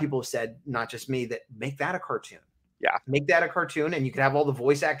that a lot of people have said, not just me, that make that a cartoon. Yeah. Make that a cartoon, and you can have all the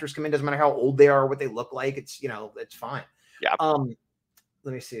voice actors come in. Doesn't matter how old they are or what they look like. It's, it's fine. Yeah.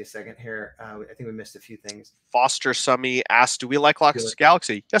 Let me see a second here. I think we missed a few things. Foster Summy asked, do we like Lost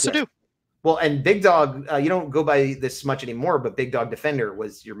Galaxy? Yes, I do. Well, and Big Dog, you don't go by this much anymore, but Big Dog Defender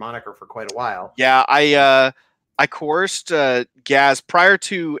was your moniker for quite a while. Yeah, I coerced Gaz. Prior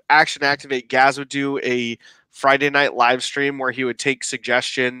to Action Activate, Gaz would do a Friday night live stream where he would take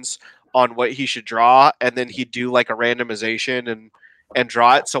suggestions on what he should draw, and then he'd do like a randomization and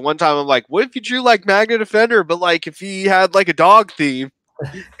draw it. So one time I'm like, what if you drew like Magna Defender, but like if he had like a dog theme?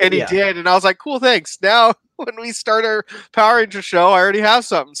 And he did, and I was like, cool, thanks. Now when we start our Power Ranger show, I already have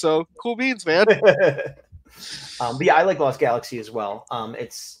something. So cool beans, man. But yeah, I like Lost Galaxy as well.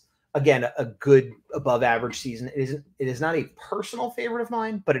 It's again a good above average season. It is not a personal favorite of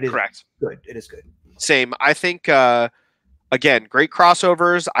mine, but it is good. It is good. Same. I think again, great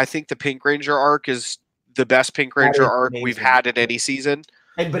crossovers. I think the Pink Ranger arc is the best Pink Ranger arc we've had in any season.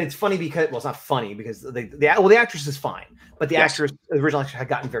 But it's funny because, well, it's not funny because the actress is fine, but the original actress had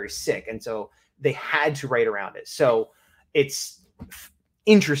gotten very sick, and so they had to write around it. So it's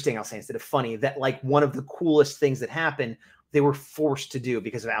interesting, I'll say, instead of funny, that like one of the coolest things that happened they were forced to do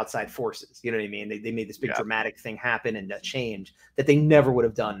because of outside forces. You know what I mean? They made this big dramatic thing happen and a change that they never would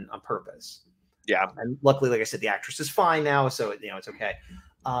have done on purpose. Yeah. And luckily, like I said, the actress is fine now, so it's okay.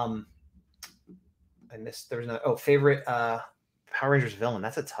 I missed. There was no favorite Power Rangers villain.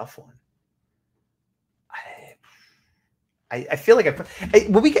 That's a tough one. I feel like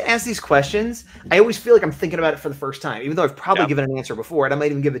when we get asked these questions, I always feel like I'm thinking about it for the first time, even though I've probably given an answer before, and I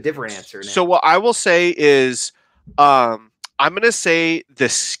might even give a different answer now. So what I will say is, I'm going to say the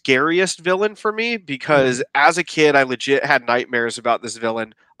scariest villain for me, because as a kid, I legit had nightmares about this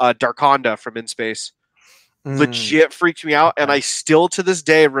villain, Darkonda from In Space. Legit freaked me out, and I still to this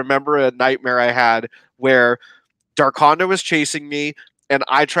day remember a nightmare I had where Darkonda was chasing me, and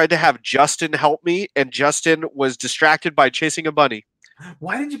I tried to have Justin help me, and Justin was distracted by chasing a bunny.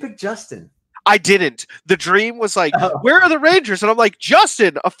 Why did you pick Justin? I didn't. The dream was like, where are the Rangers? And I'm like,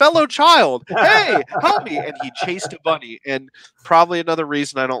 Justin, a fellow child. Hey, help me. And he chased a bunny. And probably another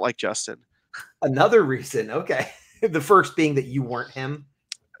reason I don't like Justin. Another reason. Okay. The first being that you weren't him.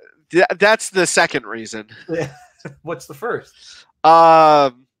 That's the second reason. What's the first?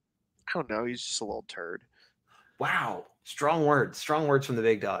 I don't know. He's just a little turd. Wow. Strong words from the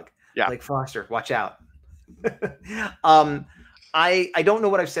big dog. Yeah. Like Foster, watch out. I don't know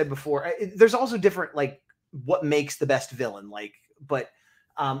what I've said before. There's also different, like, what makes the best villain, like, but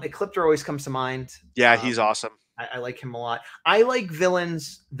Ecliptor always comes to mind. Yeah, he's awesome. I like him a lot. I like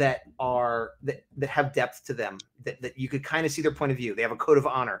villains that have depth to them, that you could kind of see their point of view. They have a code of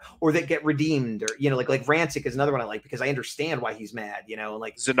honor, or that get redeemed, or like Rancic is another one I like, because I understand why he's mad,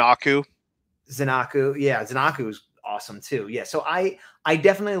 like Zanaku. Yeah, Zanaku is awesome too. Yeah, so I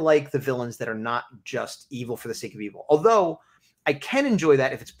definitely like the villains that are not just evil for the sake of evil. Although I can enjoy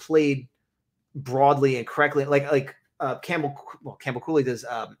that if it's played broadly and correctly, like Campbell Cooley does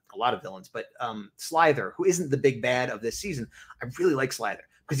a lot of villains, but Slither, who isn't the big bad of this season, I really like Slither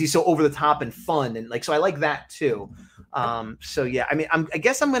because he's so over the top and fun, and so I like that too. So yeah, I mean, I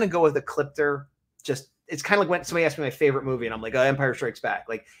guess I'm gonna go with Ecliptor. Just it's kind of like when somebody asked me my favorite movie, and I'm like, Empire Strikes Back.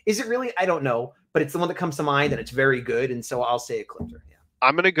 Like, is it really? I don't know, but it's the one that comes to mind, and it's very good, and so I'll say Ecliptor. Yeah,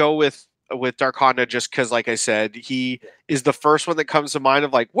 I'm gonna go with Darkonda just because, like I said, he is the first one that comes to mind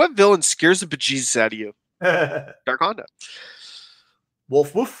of like, what villain scares the bejesus out of you? Darkonda.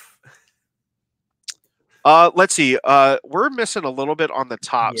 Wolf woof. Let's see. We're missing a little bit on the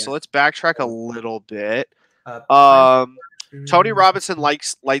top, so let's backtrack a little bit. Tony Robinson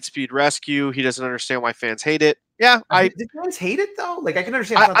likes Lightspeed Rescue. He doesn't understand why fans hate it. Yeah, did fans hate it though? Like, I can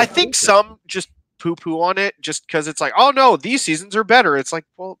understand. I think some just poo-poo on it just because it's like, oh no, these seasons are better. It's like,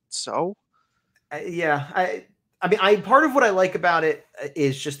 well, so yeah. I mean, part of what I like about it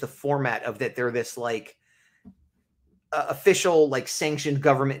is just the format of that. They're this like official, like sanctioned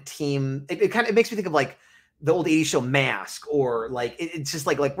government team. It makes me think of like the old 80s show Mask, or like it's just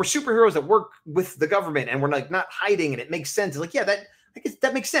like we're superheroes that work with the government and we're like not hiding, and it makes sense. It's like, yeah,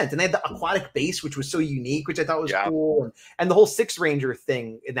 that makes sense. And they had the aquatic base, which was so unique, which I thought was cool, and the whole Six Ranger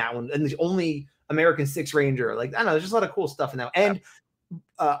thing in that one, and the only American Six Ranger. Like, I don't know, there's just a lot of cool stuff in that. And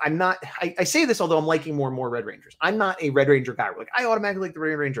I'm not, I say this, although I'm liking more and more Red Rangers. I'm not a Red Ranger guy. Like, I automatically like the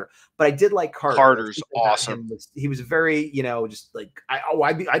Red Ranger, but I did like Carter. Carter's awesome. He was very, just like,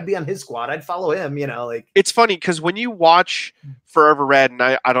 I'd be on his squad. I'd follow him, like. It's funny because when you watch Forever Red, and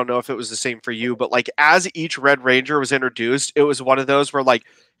I don't know if it was the same for you, but like as each Red Ranger was introduced, it was one of those where like,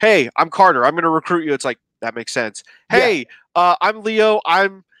 hey, I'm Carter, I'm going to recruit you. It's like, that makes sense. Hey, I'm Leo.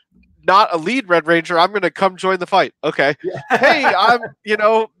 I'm not a lead Red Ranger. I'm going to come join the fight. Okay. Yeah. Hey, I'm,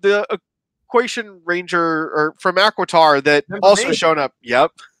 the Equation Ranger or from Aquitar that also shown up.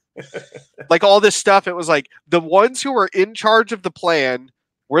 Yep. Like all this stuff. It was like the ones who were in charge of the plan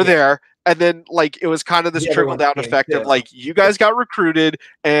were there. And then like, it was kind of this trickle down effect of like, you guys got recruited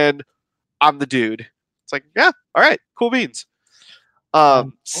and I'm the dude. It's like, yeah. All right. Cool beans.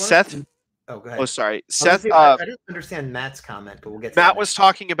 Seth. Oh, go ahead. Oh, sorry. Seth. I didn't understand Matt's comment, but we'll get to Matt was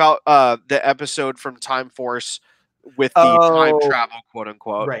talking about the episode from Time Force with the time travel, quote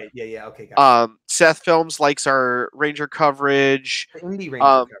unquote. Right. Yeah. Okay. Got it. Seth Films likes our Ranger coverage. The Indie Ranger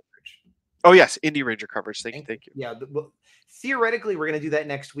coverage. Oh, yes. Indie Ranger coverage. Thank you. Yeah. Theoretically, we're going to do that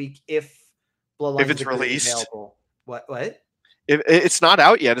next week if Bloodlines if it's released. Available. What? It's not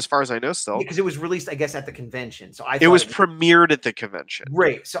out yet, as far as I know, still. Because it was released, I guess, at the convention. So it was premiered at the convention.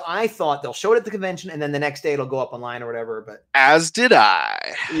 Right. So I thought they'll show it at the convention, and then the next day it'll go up online or whatever. But as did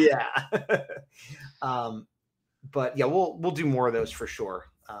I. Yeah. But yeah, we'll do more of those for sure.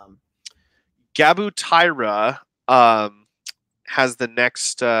 Gabu Tyra has the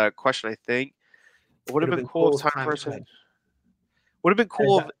next question. I think it would have been cool if Time Force. Would have been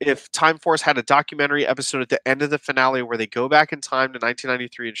cool if Time Force had a documentary episode at the end of the finale where they go back in time to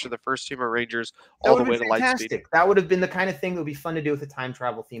 1993 and show the first team of Rangers all the way to Lightspeed. That would have been the kind of thing that would be fun to do with a time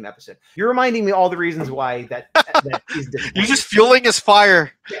travel theme episode. You're reminding me all the reasons why that is disappointing. You're just fueling his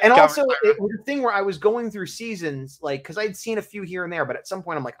fire. And also, it was a thing where I was going through seasons, like, because I'd seen a few here and there, but at some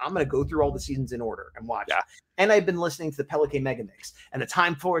point I'm like, I'm going to go through all the seasons in order and watch. Yeah. And I've been listening to the Pelican Mega Mix and the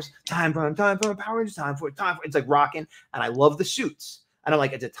Time Force, Time Power Rangers, Time Force. It's like rocking, and I love the suits. And I'm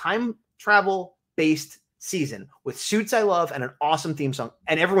like, it's a time travel based season with suits I love and an awesome theme song.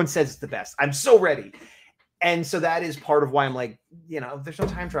 And everyone says it's the best. I'm so ready. And so that is part of why I'm like, if there's no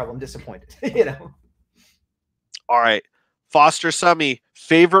time travel, I'm disappointed. All right. Foster Summy,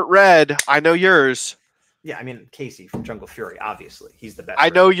 favorite red. I know yours. Yeah, I mean, Casey from Jungle Fury, obviously. He's the best. I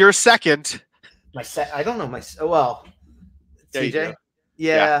know you're second. I don't know TJ?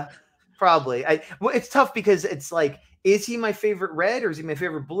 Yeah, probably. Well, it's tough because it's like, is he my favorite red or is he my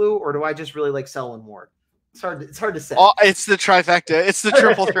favorite blue, or do I just really like Selwyn Ward? It's hard to say. Oh, it's the trifecta. It's the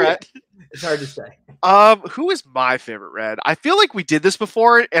triple threat. It's hard to say. Who is my favorite red? I feel like we did this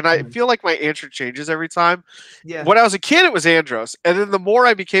before, and I feel like my answer changes every time. Yeah. When I was a kid, it was Andros, and then the more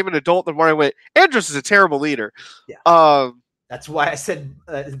I became an adult, the more I went, Andros is a terrible leader. Yeah. That's why I said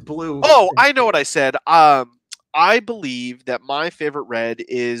blue. Oh, I know what I said. I believe that my favorite red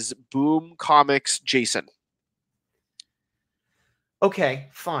is Boom Comics Jason. Okay,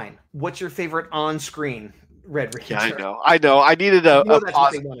 fine. What's your favorite on-screen Red Ranger? Yeah, I know. I needed a that's pause.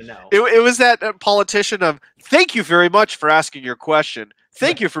 what they want to know. It was that politician of, thank you very much for asking your question.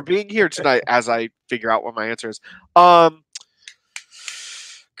 Thank you for being here tonight as I figure out what my answer is.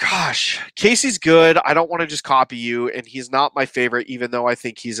 Gosh, Casey's good. I don't want to just copy you, and he's not my favorite, even though I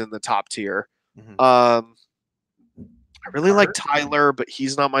think he's in the top tier. I really like Tyler, but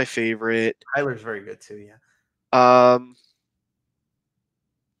he's not my favorite. Tyler's very good too, yeah.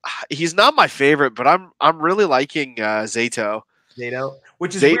 He's not my favorite, but I'm really liking Zato. Zato,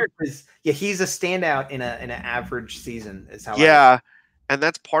 which is weird because he's a standout in an average season. Is how and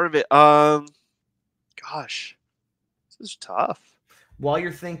that's part of it. Gosh, this is tough. While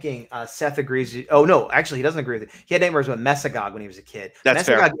you're thinking, Seth agrees. Oh no, actually, he doesn't agree with it. He had nightmares with Mesagog when he was a kid. That's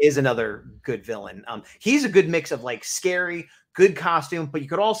Mesagog fair. is another good villain. He's a good mix of like scary, good costume, but you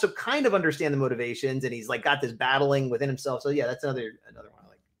could also kind of understand the motivations, and he's like got this battling within himself. So yeah, that's another one.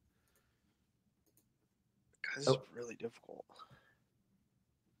 This is really difficult.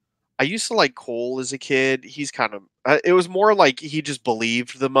 I used to like Cole as a kid. He's kind of it was more like he just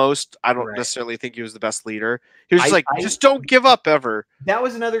believed the most. I don't necessarily think he was the best leader. He was just just don't give up ever. That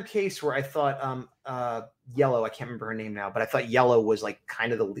was another case where I thought Yellow, I can't remember her name now, but I thought Yellow was like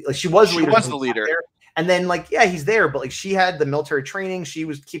kind of the leader. Like she was the leader. And then he's there, but like she had the military training. She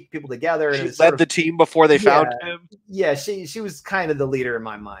was keeping people together. She led the team before they found him. Yeah, she was kind of the leader in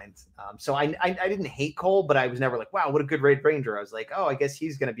my mind. So I didn't hate Cole, but I was never like, wow, what a good Red Ranger. I was like, oh, I guess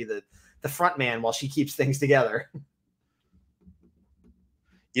he's going to be the front man while she keeps things together.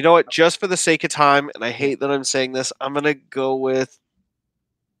 You know what? Just for the sake of time, and I hate that I'm saying this, I'm going to go with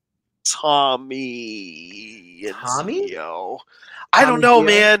Tommy. Tommy? I don't know,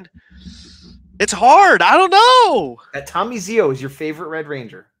 man. It's hard. I don't know. Tommy Zio is your favorite Red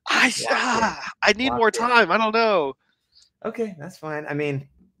Ranger. I need more time. I don't know. Okay, that's fine. I mean,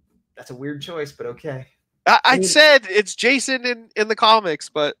 that's a weird choice, but okay. I said it's Jason in the comics,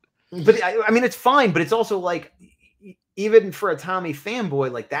 but I mean, it's fine. But it's also like, even for a Tommy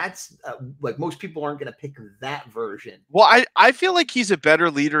fanboy, like that's like most people aren't going to pick that version. Well, I feel like he's a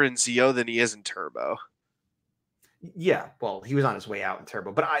better leader in Zio than he is in Turbo. Yeah, well, he was on his way out in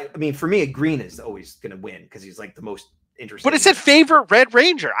Turbo, but I mean, for me, Green is always going to win because he's like the most interesting. But it said favorite Red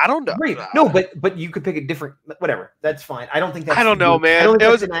Ranger. I don't know. No, but you could pick a different. Whatever, that's fine. I don't think that's. I don't know, man. I don't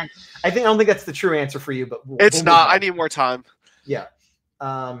think that's the true answer for you, but it's not. I need more time. Yeah.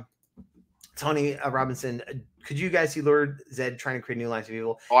 Tony Robinson, could you guys see Lord Zed trying to create new lines of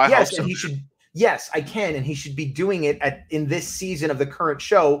evil? Oh, I hope so. And he should. Yes, I can, and he should be doing it in this season of the current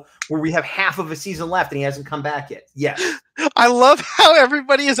show where we have half of a season left and he hasn't come back yet. Yes. I love how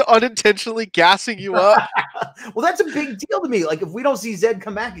everybody is unintentionally gassing you up. Well, that's a big deal to me. Like, if we don't see Zed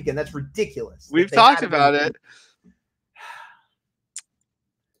come back again, that's ridiculous. We've talked about it.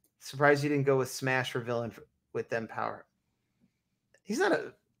 Surprised you didn't go with Smash for villain with them power. He's not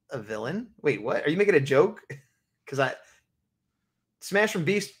a villain. Wait, what? Are you making a joke? Because Smash from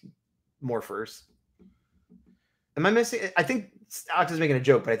Beast Morphers. Am I missing? I think Octa's making a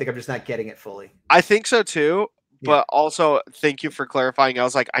joke, but I think I'm just not getting it fully. I think so too. But also, thank you for clarifying. I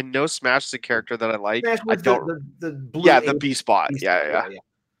was like, I know Smash is a character that I like. I don't. The blue. Yeah, the B spot. Yeah.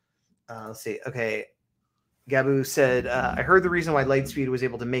 Let's see. Okay, Gabu said, I heard the reason why Lightspeed was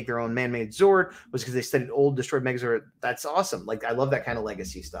able to make their own man-made Zord was because they studied old destroyed Megazord. That's awesome. Like, I love that kind of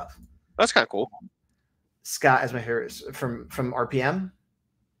legacy stuff. That's kind of cool. Scott as my favorite from RPM.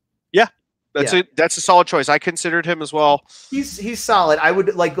 Yeah, that's a solid choice. I considered him as well. He's solid. I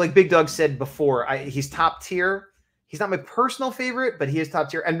would like Big Dog said before. He's top tier. He's not my personal favorite, but he is top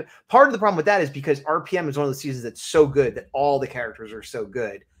tier. And part of the problem with that is because RPM is one of the seasons that's so good that all the characters are so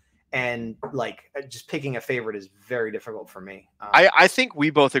good. And like just picking a favorite is very difficult for me. I think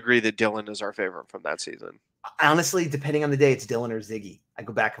we both agree that Dylan is our favorite from that season. Honestly, depending on the day, it's Dylan or Ziggy. I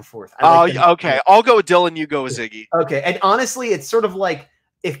go back and forth. Okay. I'll go with Dylan. You go with Ziggy. Okay. And honestly, it's sort of like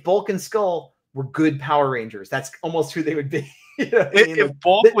if Bulk and Skull were good Power Rangers, that's almost who they would be. You know what I mean? If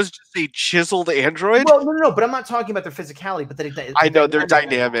Bulk was just a chiseled android. Well, no. But I'm not talking about their physicality. But I know they're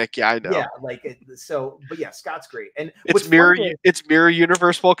dynamic. Yeah, I know. Yeah, but yeah, Scott's great. And it's mirror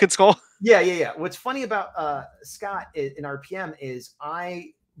universe Bulk and Skull. Yeah. What's funny about Scott in RPM is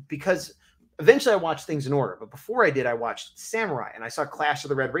because eventually I watched things in order, but before I did, I watched Samurai and I saw Clash of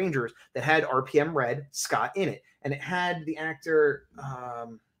the Red Rangers that had RPM Red Scott in it, and it had the actor.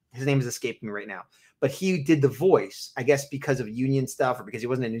 His name is escaping me right now, but he did the voice, I guess, because of union stuff or because he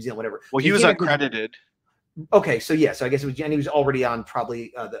wasn't in New Zealand, whatever. Well, he was uncredited. Okay, so I guess it was, and he was already on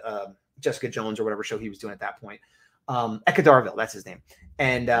probably the Jessica Jones or whatever show he was doing at that point. Eka Darville, that's his name,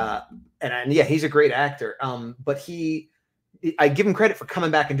 and yeah, he's a great actor. But I give him credit for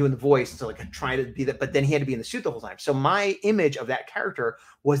coming back and doing the voice to like trying to be that, but then he had to be in the suit the whole time. So my image of that character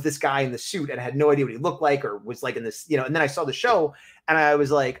was this guy in the suit, and I had no idea what he looked like or was like in this, and then I saw the show and I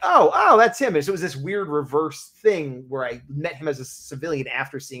was like, oh, that's him. And so it was this weird reverse thing where I met him as a civilian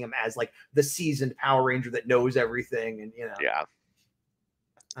after seeing him as like the seasoned Power Ranger that knows everything. And, Yeah.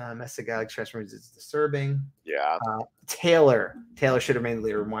 Messagallic stress rooms is disturbing. Yeah. Taylor should have made the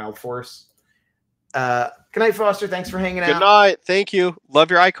leader in Wild Force. Good night, Foster. Thanks for hanging out. Good night. Thank you. Love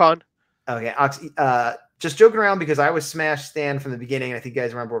your icon. Okay. Just joking around because I was Smash Stan from the beginning. And I think you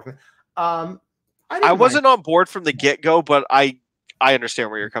guys were on board with me. I wasn't on board from the get-go, but I understand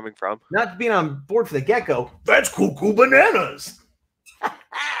where you're coming from. Not being on board for the get-go. That's cuckoo bananas.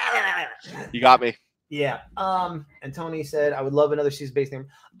 You got me. Yeah. And Tony said, I would love another season-based name.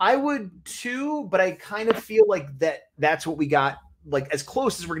 I would too, but I kind of feel like that's what we got. Like as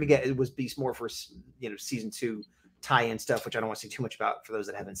close as we're going to get, it was Beast more for, season 2 tie-in stuff, which I don't want to say too much about for those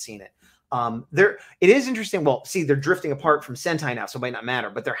that haven't seen it. It is interesting. Well, see, they're drifting apart from Sentai now, so it might not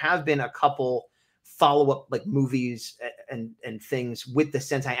matter, but there have been a couple follow-up like movies and things with the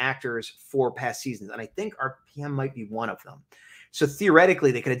Sentai actors for past seasons. And I think RPM might be one of them. So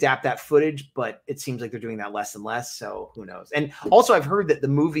theoretically they could adapt that footage, but it seems like they're doing that less and less. So who knows? And also I've heard that the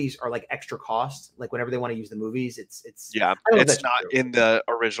movies are like extra cost. Like whenever they want to use the movies, it's it's not in the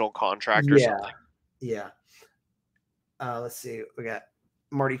original contract or something. Yeah. Let's see. We got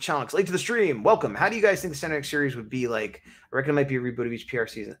Marty Chonks, late to the stream. Welcome. How do you guys think the Center X series would be like? I reckon it might be a reboot of each PR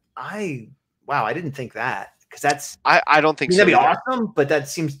season. I didn't think that. Because that's I don't think so. That'd be awesome, but that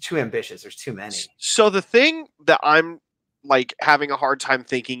seems too ambitious. There's too many. So the thing that I'm like having a hard time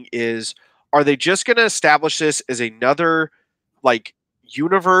thinking is, are they just going to establish this as another like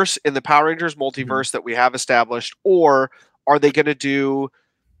universe in the Power Rangers multiverse that we have established, or are they going to do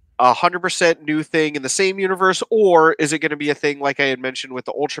 100% new thing in the same universe, or is it going to be a thing like I had mentioned with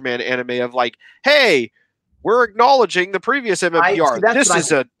the Ultraman anime of like, hey, we're acknowledging the previous MMPR. This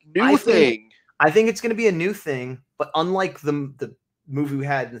is a new thing. I think it's going to be a new thing, but unlike the movie we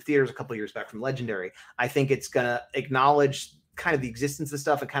had in the theaters a couple of years back from Legendary, I think it's going to acknowledge kind of the existence of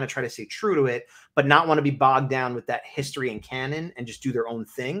stuff and kind of try to stay true to it, but not want to be bogged down with that history and canon and just do their own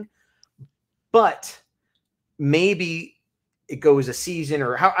thing. But maybe it goes a season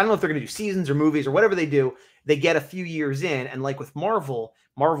or I don't know if they're going to do seasons or movies or whatever they do. They get a few years in, and like with Marvel's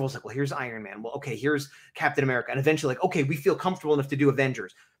like, well, here's Iron Man. Well, okay, here's Captain America. And eventually like, okay, we feel comfortable enough to do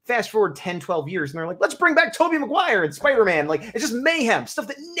Avengers. Fast forward 10, 12 years, and they're like, let's bring back Tobey Maguire and Spider-Man. Like, it's just mayhem, stuff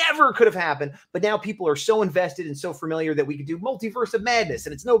that never could have happened. But now people are so invested and so familiar that we could do Multiverse of Madness,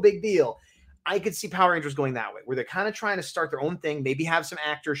 and it's no big deal. I could see Power Rangers going that way, where they're kind of trying to start their own thing, maybe have some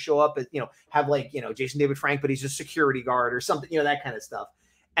actors show up, have like, Jason David Frank, but he's a security guard or something, that kind of stuff.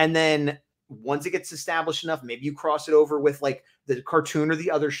 And then once it gets established enough, maybe you cross it over with like the cartoon or the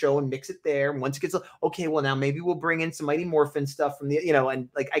other show and mix it there. And once it gets, okay, well now maybe we'll bring in some Mighty Morphin stuff from the, and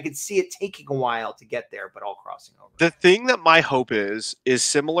like I could see it taking a while to get there, but all crossing over. The thing that my hope is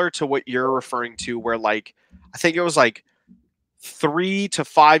similar to what you're referring to, where like, I think it was like 3 to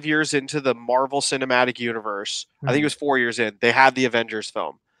 5 years into the Marvel Cinematic Universe. I think it was 4 years in, they had the Avengers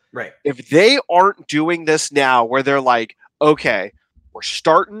film. Right. If they aren't doing this now where they're like, okay, we're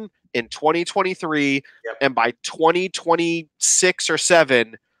starting in 2023, Yep. and by 2026 or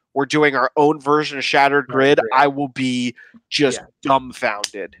 7, we're doing our own version of Shattered Grid, I will be just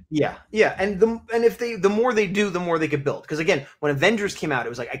dumbfounded. Yeah, and if the more they do, the more they could build. Because again, when Avengers came out, it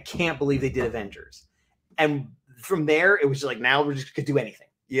was like, I can't believe they did Avengers, and from there it was just like, now we just could do anything,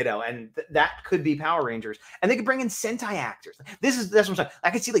 and that could be Power Rangers, and they could bring in Sentai actors. That's what I'm saying.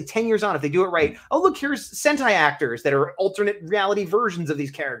 I could see like 10 years on, if they do it right. Oh, look, here's Sentai actors that are alternate reality versions of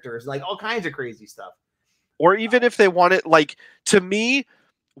these characters, like all kinds of crazy stuff. Or even if they want it, like, to me,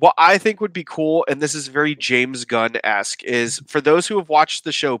 what I think would be cool, and this is very James Gunn-esque, is for those who have watched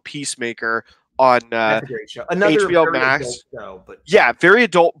the show Peacemaker on That's a great show. Another HBO Max. Show, but yeah, very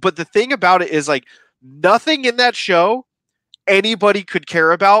adult. But the thing about it is, like, nothing in that show anybody could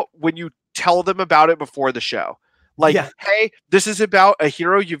care about when you tell them about it before the show. Like, hey, this is about a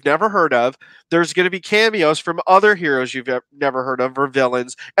hero you've never heard of. There's going to be cameos from other heroes you've never heard of, or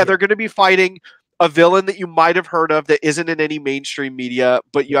villains, and they're going to be fighting a villain that you might have heard of that isn't in any mainstream media,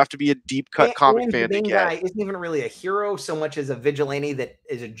 but you have to be a deep cut comic fan to get. Guy isn't even really a hero so much as a vigilante that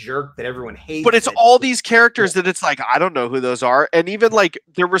is a jerk that everyone hates. But it's all these characters that it's like, I don't know who those are. And even like,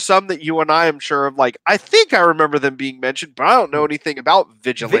 there were some that you and I am sure of, like, I think I remember them being mentioned, but I don't know anything about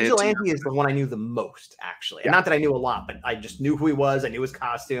Vigilante. Vigilante is the one I knew the most, actually. And not that I knew a lot, but I just knew who he was. I knew his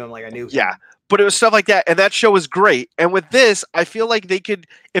costume. Like, I knew him. Yeah. But it was stuff like that. And that show was great. And with this, I feel like they could,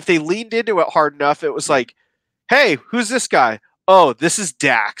 if they leaned into it hard enough, it was like, hey, who's this guy? Oh, this is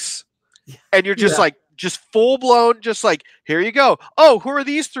Dax. And you're just like, just full blown, just like, here you go. Oh, who are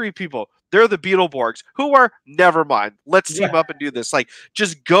these 3 people? They're the Beetleborgs. Who are? Never mind. Let's team up and do this. Like,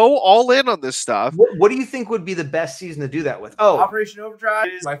 just go all in on this stuff. What do you think would be the best season to do that with? Oh, Operation Overdrive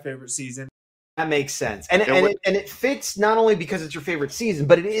is my favorite season. That makes sense. And it fits not only because it's your favorite season,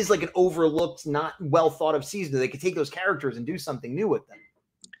 but it is like an overlooked, not well thought of season. They could take those characters and do something new with them.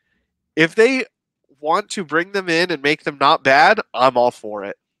 If they want to bring them in and make them not bad, I'm all for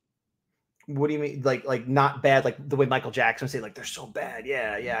it. What do you mean? Like not bad, like the way Michael Jackson would say, like, they're so bad.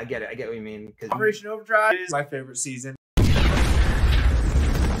 Yeah, I get it. I get what you mean. Operation Overdrive is my favorite season.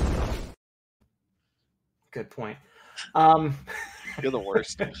 Good point. You're the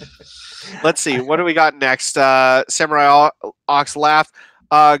worst. Let's see. What do we got next? Samurai Ox Laugh.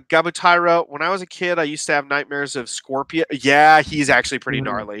 Gabutira. When I was a kid, I used to have nightmares of Scorpion. Yeah, he's actually pretty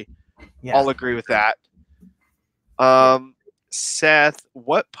gnarly. Yeah. I'll agree with that. Seth,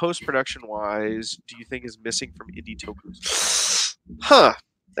 what post-production wise do you think is missing from Indie Tokus?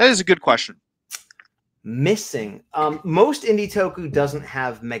 That is a good question. Missing. Most Indie Toku doesn't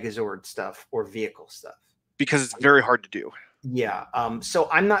have Megazord stuff or vehicle stuff. Because it's very hard to do. Yeah. So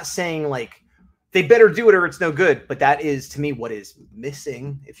I'm not saying like they better do it or it's no good, but that is to me what is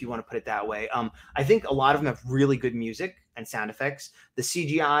missing, if you want to put it that way. I think a lot of them have really good music and sound effects. The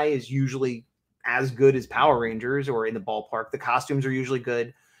CGI is usually as good as Power Rangers or in the ballpark. The costumes are usually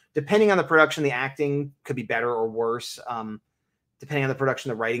good. Depending on the production, the acting could be better or worse. Depending on the production,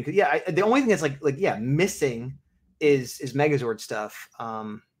 the writing could. Yeah. The only thing that's missing is Megazord stuff.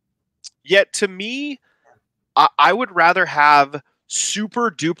 Yet to me, I would rather have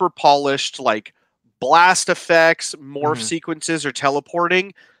super duper polished, like, blast effects, morph sequences, or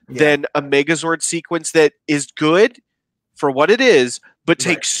teleporting than a Megazord sequence that is good for what it is, but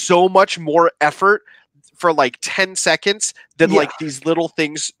takes so much more effort for like 10 seconds than like these little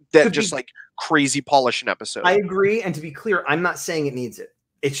things that just like crazy polish an episode. I agree. And to be clear, I'm not saying it needs it.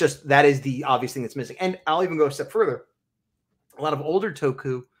 It's just that is the obvious thing that's missing. And I'll even go a step further. A lot of older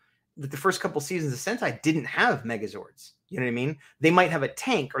Toku, the first couple seasons of Sentai didn't have Megazords. You know what I mean? They might have a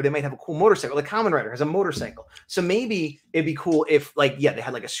tank or they might have a cool motorcycle. The Kamen Rider has a motorcycle. So maybe it'd be cool if they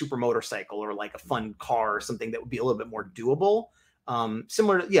had like a super motorcycle or like a fun car or something that would be a little bit more doable.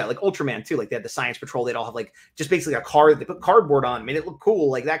 Similar to, like Ultraman too. Like they had the Science Patrol. They'd all have like just basically a car that they put cardboard on, made it look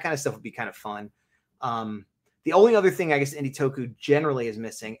cool. Like that kind of stuff would be kind of fun. The only other thing I guess Indie Toku generally is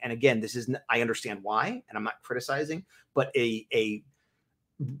missing, and again, I understand why, and I'm not criticizing, but a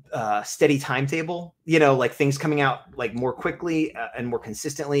steady timetable, like things coming out like more quickly and more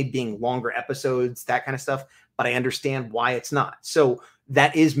consistently, being longer episodes, that kind of stuff. But I understand why it's not. So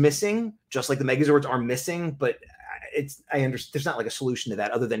that is missing, just like the Megazords are missing. But I understand there's not like a solution to that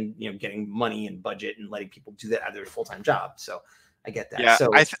other than getting money and budget and letting people do that as their full-time job. So I get that. Yeah,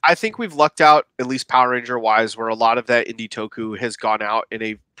 so I think we've lucked out, at least Power Ranger wise, where a lot of that Indie Toku has gone out in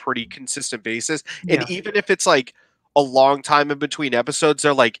a pretty consistent basis. And even if it's like a long time in between episodes,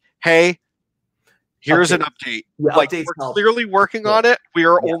 they're like, hey, here's an update. Yeah, like we're clearly working on it. We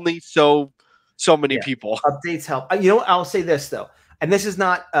are only so many people. Updates help. I'll say this though, and this is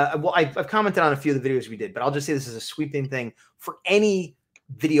not I've commented on a few of the videos we did, but I'll just say this is a sweeping thing for any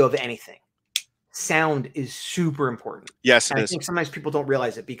video of anything, sound is super important. Yes, and it I is. think sometimes people don't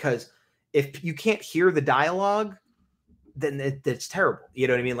realize it, because if you can't hear the dialogue, then it's terrible. You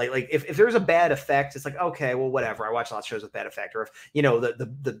know what I mean? Like if there's a bad effect, it's like, okay, well, whatever. I watch a lot of shows with bad effect. Or if, you know,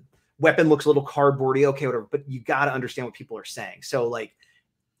 the weapon looks a little cardboardy, okay, whatever. But you got to understand what people are saying. So like,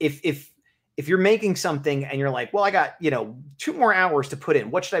 if you're making something and you're like, well, I got, you know, 2 more hours to put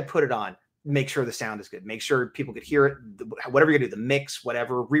in, what should I put it on? Make sure the sound is good. Make sure people could hear it. Whatever you do, the mix,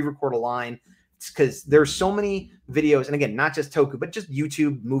 whatever, re-record a line. Because there's so many videos, and again, not just Toku, but just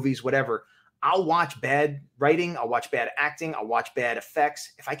YouTube, movies, whatever. I'll watch bad writing. I'll watch bad acting. I'll watch bad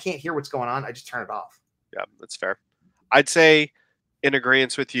effects. If I can't hear what's going on, I just turn it off. Yeah, that's fair. I'd say, in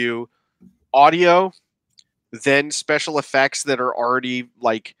agreement with you, audio, then special effects that are already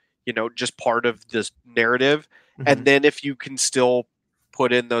like, you know, just part of this narrative. And then if you can still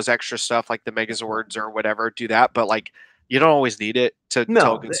put in those extra stuff like the Megazords or whatever, do that. But like, you don't always need it to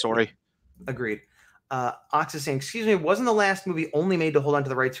tell a good story. Agreed. Ox is saying, excuse me, wasn't the last movie only made to hold on to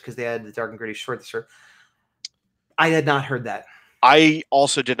the rights because they had the dark and gritty short? I had not heard that. I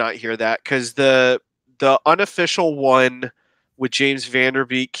also did not hear that, because the unofficial one with James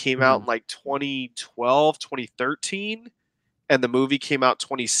Vanderbeek came out in like 2012, 2013, and the movie came out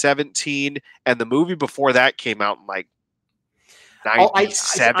 2017, and the movie before that came out in like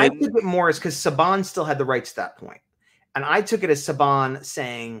 97. I took it more as because Saban still had the rights at that point. And I took it as Saban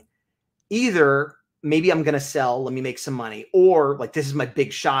saying, either maybe I'm going to sell, let me make some money, or like, this is my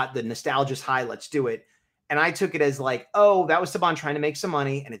big shot, the nostalgia's high, let's do it. And I took it as like, oh, that was Saban trying to make some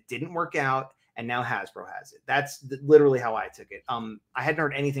money and it didn't work out, and now Hasbro has it. That's literally how I took it. I hadn't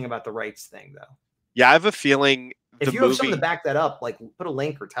heard anything about the rights thing though. Yeah, I have a feeling if you have something to back that up, like put a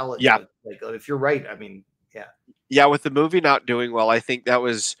link or tell it. Yeah. Like if you're right, I mean, yeah. Yeah, with the movie not doing well, I think that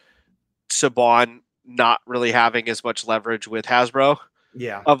was Saban not really having as much leverage with Hasbro.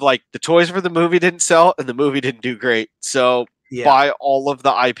 Yeah. Of like, the toys for the movie didn't sell and the movie didn't do great. So buy all of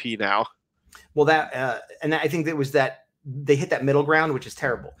the IP now. Well, and I think that was that they hit that middle ground, which is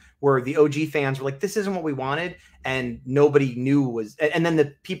terrible, where the OG fans were like, this isn't what we wanted. And nobody knew and then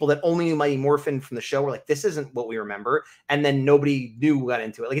the people that only knew Mighty Morphin from the show were like, this isn't what we remember. And then nobody knew got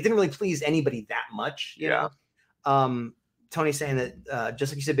into it. Like, it didn't really please anybody that much. You know? Tony's saying that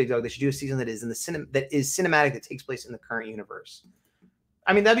just like you said, Big Dog, they should do a season that is cinematic, that takes place in the current universe.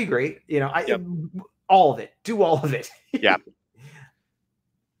 I mean, that'd be great. You know, all of it. Do all of it. Yeah.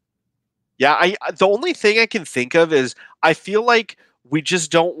 Yeah, the only thing I can think of is I feel like we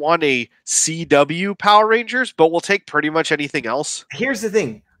just don't want a CW Power Rangers, but we'll take pretty much anything else. Here's the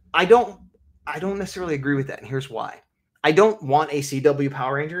thing. I don't necessarily agree with that, and here's why. I don't want a CW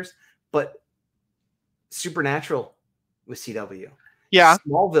Power Rangers, but Supernatural was CW. Yeah.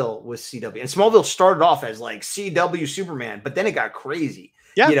 Smallville was CW. And Smallville started off as like CW Superman, but then it got crazy.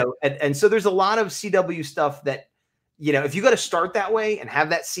 Yeah. You know, and so there's a lot of CW stuff that, you know, if you got to start that way and have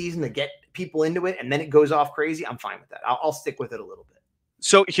that season to get people into it and then it goes off crazy, I'm fine with that. I'll stick with it a little bit.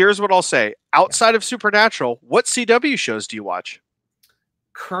 So here's what I'll say. Outside of Supernatural, what CW shows do you watch?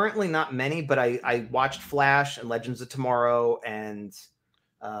 Currently not many, but I watched Flash and Legends of Tomorrow and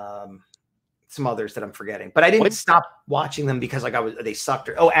some others that I'm forgetting. But I didn't stop watching them because like they sucked.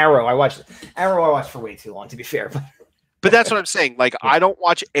 Arrow. I watched for way too long, to be fair. But that's what I'm saying. Like, I don't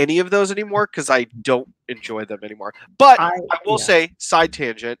watch any of those anymore because I don't enjoy them anymore. But I will say, side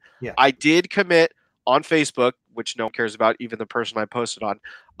tangent, I did commit on Facebook, which no one cares about, even the person I posted on,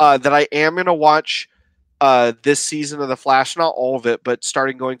 that I am going to watch this season of The Flash, not all of it, but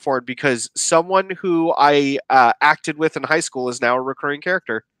starting going forward, because someone who I acted with in high school is now a recurring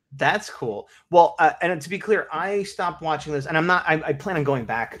character. That's cool. Well, and to be clear, I stopped watching this, and I plan on going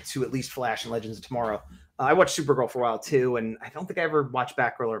back to at least Flash and Legends of Tomorrow. I watched Supergirl for a while too, and I don't think I ever watched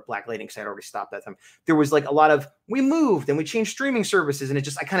Batgirl or Black Lightning because I'd already stopped that time. There was like a lot of, we moved and we changed streaming services, and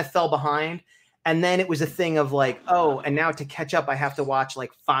I kind of fell behind. And then it was a thing of like, oh, and now to catch up, I have to watch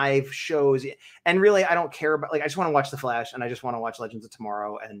like 5 shows. And really, I don't care about, like, I just want to watch The Flash and I just want to watch Legends of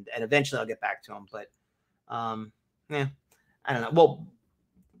Tomorrow, and eventually I'll get back to them. But yeah, I don't know. Well,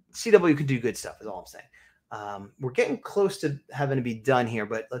 CW could do good stuff is all I'm saying. We're getting close to having to be done here,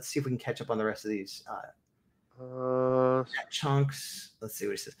 but let's see if we can catch up on the rest of these. Matt Chunks. Let's see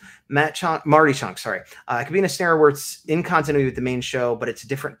what he says. Marty Chunks. Sorry. It could be in a scenario where it's in continuity with the main show, but it's a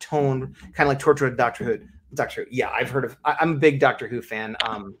different tone, kind of like Torchwood Doctor Who. Doctor Who. Yeah, I've heard of. I'm a big Doctor Who fan.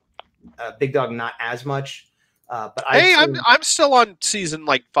 Big Dog, not as much. But I'm still on season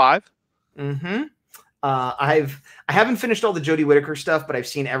like 5. Mm-hmm. I haven't finished all the Jodie Whittaker stuff, but I've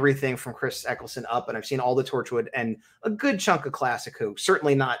seen everything from Chris Eccleston up, and I've seen all the Torchwood and a good chunk of Classic Who.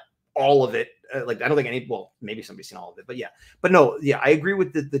 Certainly not all of it, like I don't think any. Well, maybe somebody's seen all of it, but yeah. But no, yeah, I agree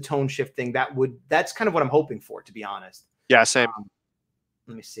with the tone shift thing. That's kind of what I'm hoping for, to be honest. Yeah, same.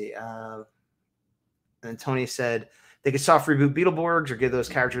 Let me see. And Tony said they could soft reboot Beetleborgs or give those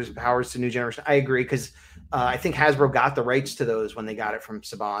characters powers to new generation. I agree, because I think Hasbro got the rights to those when they got it from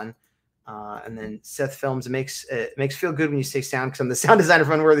Saban. And then Seth Films, it makes feel good when you say sound, because I'm the sound designer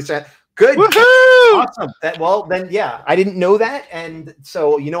for Unworthy Chat. Good. Woohoo! Awesome. Well, then, yeah, I didn't know that. And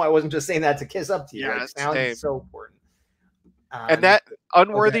so, I wasn't just saying that to kiss up to you. Yeah, Like, sound is so important. And that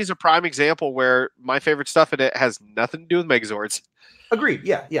Unworthy is a prime example where my favorite stuff in it has nothing to do with Megazords. Agreed.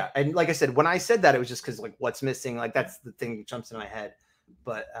 Yeah. And like I said, when I said that, it was just because like what's missing, like that's the thing that jumps in my head.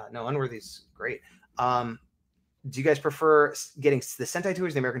 But no, Unworthy's great. Do you guys prefer getting the Sentai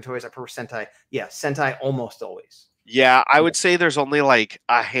toys, the American toys? I prefer Sentai. Yeah, Sentai almost always. Yeah, I would say there's only like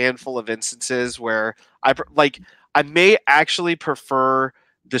a handful of instances where I may actually prefer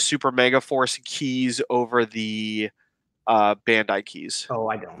the Super Mega Force keys over the Bandai keys. Oh,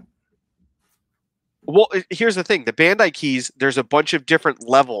 I don't. Well, here's the thing: the Bandai keys, there's a bunch of different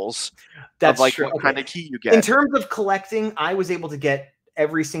levels That's of like true. what kind of key you get. In terms of collecting, I was able to get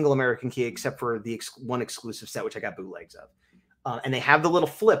every single American key except for the one exclusive set, which I got bootlegs of. And they have the little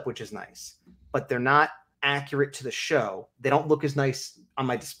flip, which is nice, but they're not accurate to the show. They don't look as nice on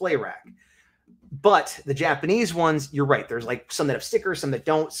my display rack. But the Japanese ones, you're right. There's like some that have stickers, some that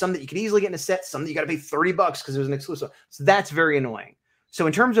don't, some that you could easily get in a set, some that you got to pay $30 because it was an exclusive. So that's very annoying. So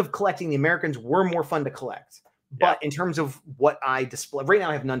in terms of collecting, the Americans were more fun to collect. But in terms of what I display, right now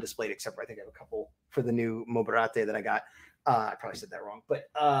I have none displayed except for I think I have a couple for the new Mobarate that I got. I probably said that wrong, but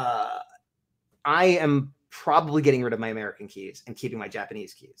I am probably getting rid of my American keys and keeping my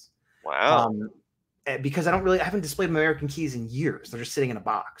Japanese keys. Wow. Because I haven't displayed my American keys in years. They're just sitting in a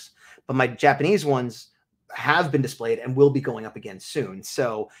box. But my Japanese ones have been displayed and will be going up again soon.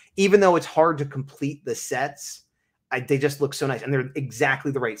 So even though it's hard to complete the sets, they just look so nice. And they're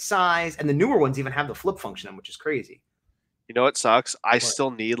exactly the right size. And the newer ones even have the flip function, which is crazy. You know what sucks? I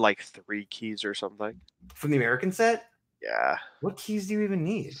still need like 3 keys or something. From the American set? Yeah. What keys do you even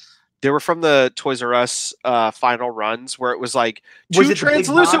need? They were from the Toys R Us final runs where it was like 2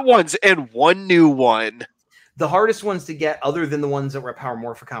 translucent ones and 1 new one. The hardest ones to get, other than the ones that were at Power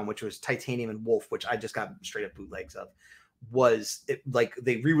Morphicon, which was Titanium and Wolf, which I just got straight up bootlegs of, was like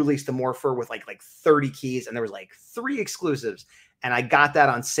they re-released the Morpher with like 30 keys, and there was like 3 exclusives. And I got that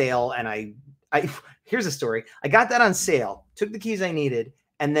on sale, and I here's a story. I got that on sale, took the keys I needed,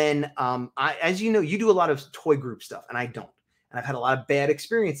 and then as you know, you do a lot of toy group stuff, and I don't. And I've had a lot of bad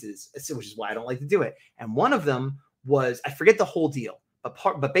experiences, which is why I don't like to do it. And one of them was, I forget the whole deal,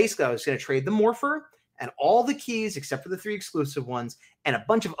 but basically I was going to trade the Morpher and all the keys except for the 3 exclusive ones and a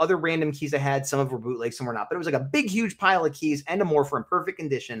bunch of other random keys I had. Some of them were bootleg, some were not. But it was like a big, huge pile of keys and a Morpher in perfect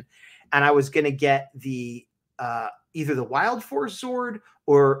condition. And I was going to get the either the Wild Force Zord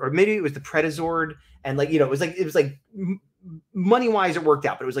or maybe it was the Predazord. And like, it was like money-wise it worked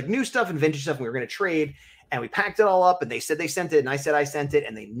out. But it was like new stuff and vintage stuff, and we were going to trade. And we packed it all up, and they said they sent it, and I said I sent it,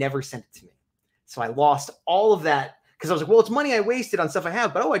 and they never sent it to me. So I lost all of that because I was like, well, it's money I wasted on stuff I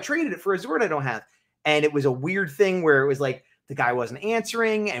have, but I traded it for a Zord I don't have. And it was a weird thing where it was like the guy wasn't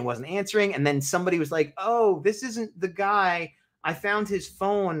answering, and then somebody was like, oh, this isn't the guy. I found his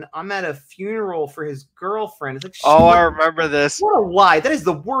phone. I'm at a funeral for his girlfriend. It's like, oh, I remember this. What a lie. That is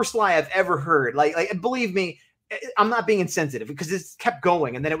the worst lie I've ever heard. Like believe me, I'm not being insensitive because it kept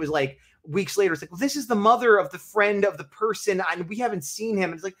going. And then it was like, weeks later, it's like, well, this is the mother of the friend of the person, and we haven't seen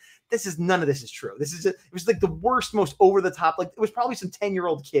him. It's like, none of this is true. It was like the worst, most over the top. Like it was probably some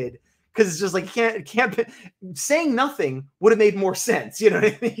 10-year-old kid, because it's just like can't saying nothing would have made more sense. You know what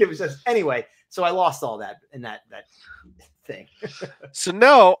I mean? It was just anyway. So I lost all that in that thing. So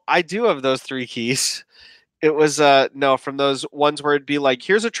no, I do have those 3 keys. It was no, from those ones where it'd be like,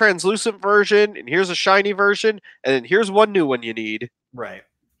 here's a translucent version, and here's a shiny version, and then here's one new one you need. Right.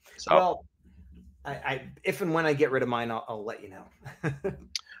 So. Well, I if and when I get rid of mine, I'll let you know.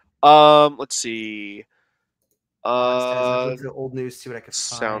 Let's see. The old news, see what I can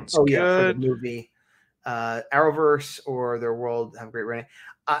find. Sounds good. Yeah, for the movie, Arrowverse or their world have a great running.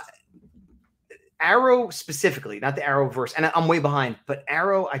 Arrow specifically, not the Arrowverse, and I'm way behind. But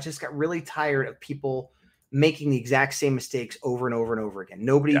Arrow, I just got really tired of people making the exact same mistakes over and over and over again.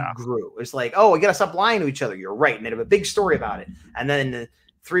 Nobody grew. It's like, oh, we gotta stop lying to each other. You're right, and they have a big story about it, and then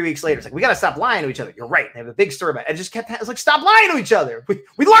 3 weeks later, it's like, we got to stop lying to each other. You're right. They have a big story about it. I just it's like, stop lying to each other.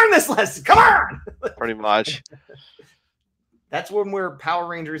 We learned this lesson. Come on. Pretty much. That's where Power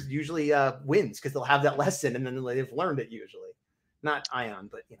Rangers usually wins, because they'll have that lesson and then they've learned it usually. Not Ion,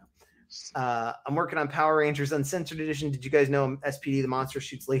 but I'm working on Power Rangers Uncensored Edition. Did you guys know SPD, the monster,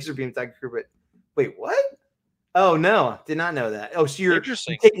 shoots laser beams at Crew, but Wait, what? Oh no, did not know that. Oh, so you're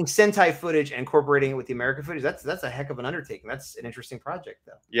Interesting. taking Sentai footage and incorporating it with the American footage. That's a heck of an undertaking. That's an interesting project,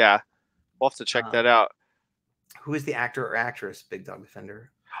 though. Yeah, we'll have to check that out. Who is the actor or actress? Big Dog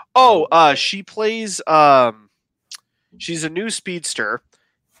Defender. Oh, she plays. She's a new speedster,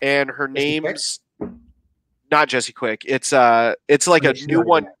 and her name's not Jessie Quick. It's like a new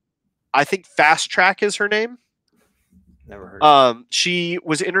one. I think Fast Track is her name. Never heard. She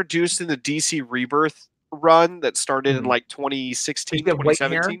was introduced in the DC Rebirth run that started in like 2016,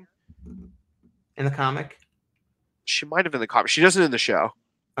 2017. In the comic? She might have in the comic. She doesn't in the show.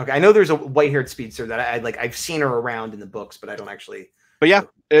 Okay, I know there's a white-haired speedster that I like. I've seen her around in the books, but I don't actually. But yeah,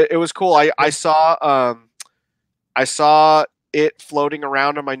 it was cool. I saw it floating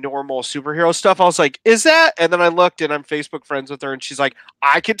around on my normal superhero stuff. I was like, "Is that?" And then I looked, and I'm Facebook friends with her, and she's like,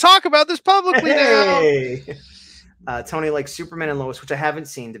 "I can talk about this publicly now." Tony likes Superman and Lois, which I haven't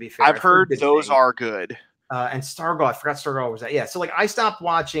seen, to be fair. I've heard those are good. And Stargirl, I forgot Stargirl was that. Yeah, so like I stopped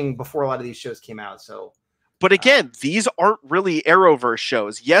watching before a lot of these shows came out. So, but again, these aren't really Arrowverse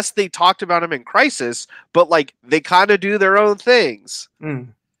shows. Yes, they talked about them in Crisis, but like they kind of do their own things. Could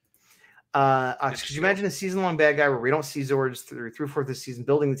you imagine a season-long bad guy where we don't see Zords through 3/4 of the season,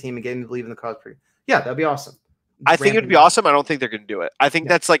 building the team and getting to believe in the cause? Yeah, that'd be awesome. I think it'd be awesome. I don't think they're going to do it. I think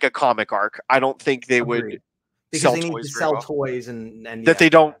that's like a comic arc. I don't think they would because they need to sell toys and that they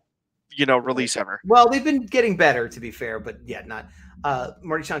don't, release ever. Well, they've been getting better, to be fair, but yeah, not.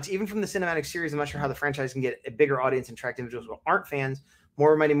 Marty Chunks, even from the cinematic series, I'm not sure how the franchise can get a bigger audience and attract individuals who aren't fans.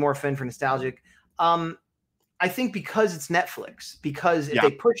 More Mighty Morphin for nostalgic. I think because it's Netflix, because if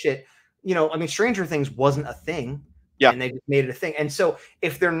they push it, Stranger Things wasn't a thing. Yeah. And they just made it a thing. And so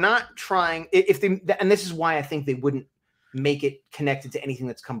if they're not trying, and this is why I think they wouldn't make it connected to anything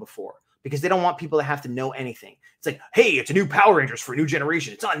that's come before, because they don't want people to have to know anything. It's like, hey, it's a new Power Rangers for a new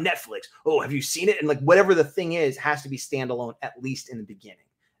generation. It's on Netflix. Oh, have you seen it? And like whatever the thing is has to be standalone, at least in the beginning.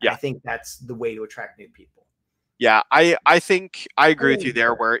 Yeah. I think that's the way to attract new people. Yeah, I think I agree with you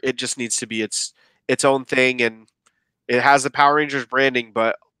there, where it just needs to be its own thing, and it has the Power Rangers branding,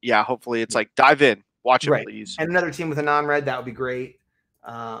 but yeah, hopefully it's like dive in, watch it, please. And another team with a non-red, that would be great.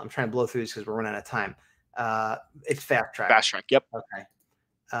 I'm trying to blow through this because we're running out of time. It's Fast Track. Fast Track, yep. Okay.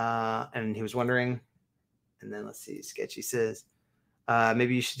 And he was wondering, and then let's see, Sketchy says,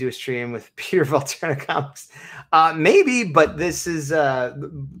 maybe you should do a stream with Peter of Alterna Comics. Maybe, but this is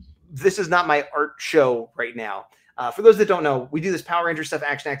not my art show right now. For those that don't know, we do this Power Ranger stuff,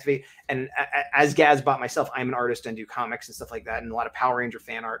 Action Activate, and as Gazbot myself, I'm an artist and do comics and stuff like that, and a lot of Power Ranger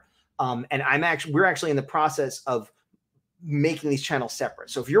fan art. And we're actually in the process of making these channels separate.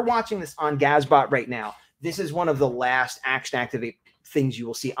 So if you're watching this on Gazbot right now, this is one of the last Action Activate things you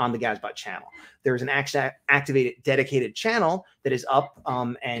will see on the Gazbot channel. There's an Action Activated dedicated channel that is up,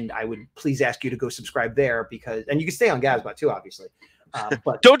 and I would please ask you to go subscribe there, and you can stay on Gazbot too, obviously.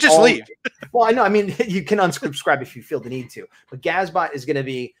 But don't just leave. Well, I know. I mean, you can unsubscribe if you feel the need to. But Gazbot is going to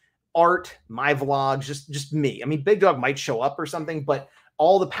be art, my vlogs, just me. I mean, Big Dog might show up or something, but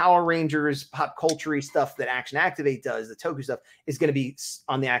all the Power Rangers, pop culture stuff that Action Activate does, the Toku stuff, is going to be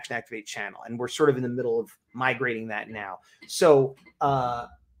on the Action Activate channel. And we're sort of in the middle of migrating that now. So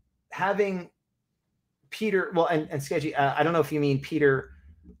having Peter, well, and Sketchy, I don't know if you mean Peter.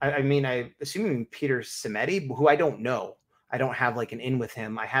 I assume you mean Peter Simetti, who I don't know. I don't have like an in with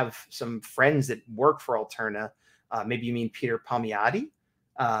him. I have some friends that work for Alterna. Maybe you mean Peter Palmiotti,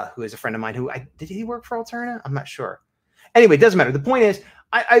 who is a friend of mine. Did he work for Alterna? I'm not sure. Anyway, it doesn't matter. The point is,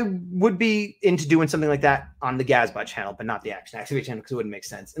 I would be into doing something like that on the Gazbot channel, but not the Action Activate channel, because it wouldn't make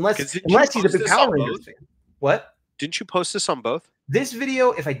sense unless he's a big Power Rangers fan. What? Didn't you post this on both? This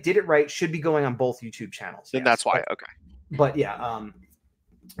video, if I did it right, should be going on both YouTube channels. Then that's why. Okay. But yeah,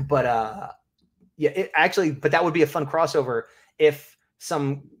 but that would be a fun crossover if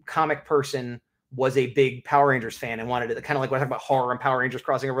some comic person was a big Power Rangers fan and wanted to, kind of like when I talk about horror and Power Rangers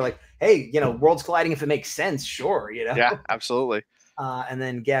crossing over, like, hey, worlds colliding if it makes sense, sure, Yeah, absolutely. And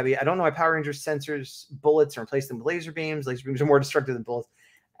then Gabby, I don't know why Power Rangers censors bullets or replace them with laser beams. Laser beams are more destructive than bullets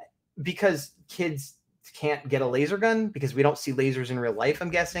because kids can't get a laser gun because we don't see lasers in real life. I'm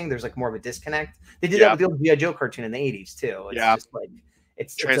guessing there's like more of a disconnect. They did that with the old G.I. Joe cartoon in the 80s too. It's just like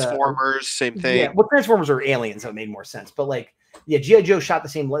it's Transformers, same thing. Yeah, well, Transformers are aliens, so it made more sense. But like, yeah, G.I. Joe shot the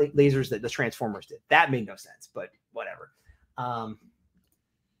same lasers that the Transformers did. That made no sense, but whatever.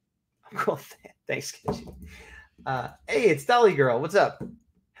 Cool. Thanks, Kitty. Hey, it's Dolly Girl. What's up?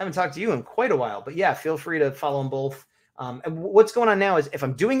 Haven't talked to you in quite a while, but yeah, feel free to follow them both. And what's going on now is if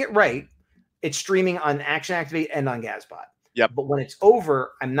I'm doing it right, it's streaming on Action Activate and on Gazbot. Yep. But when it's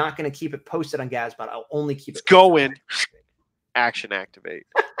over, I'm not going to keep it posted on Gazbot. I'll only keep it going Action Activate.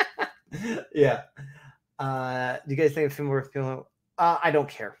 Yeah. Do you guys think a female worth female? I don't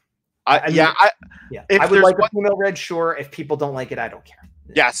care. Yeah. If I would there's like one- a female red, sure. If people don't like it, I don't care.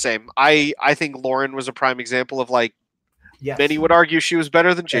 Yeah, same. I think Lauren was a prime example of like Yes. many would argue she was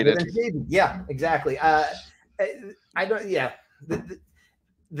better than Better Jaden. than Jaden. Yeah, exactly. I don't. Yeah.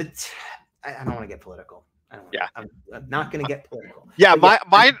 I don't want to get political. I'm not going to get political. Yeah, But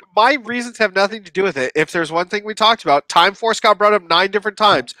my reasons have nothing to do with it. If there's one thing we talked about, Time Force got brought up 9 different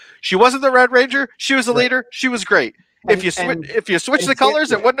times. She wasn't the Red Ranger. She was the leader. She was great. If you switch the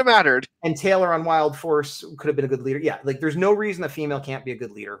colors, it wouldn't have mattered. And Taylor on Wild Force could have been a good leader. Yeah, like there's no reason a female can't be a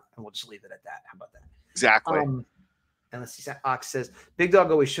good leader, and we'll just leave it at that. How about that? Exactly. And let's see. Ox says, Big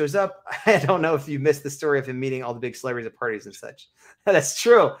Dog always shows up. I don't know if you missed the story of him meeting all the big celebrities at parties and such. That's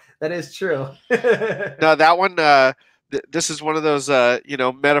true. That is true. No, that one, this is one of those,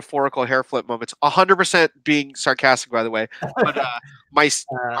 metaphorical hair flip moments. 100% being sarcastic, by the way. But my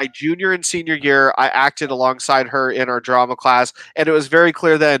junior and senior year, I acted alongside her in our drama class, and it was very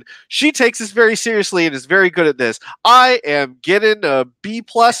clear then, she takes this very seriously and is very good at this. I am getting a B+,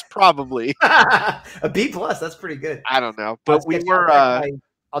 probably. A B+, that's pretty good. I don't know. But we were...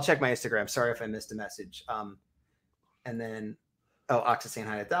 I'll check my Instagram. Sorry if I missed a message. And then... Oh, Ox is saying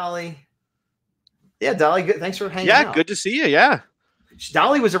hi to Dolly. Yeah, Dolly, good. Thanks for hanging out. Yeah, good to see you. Yeah.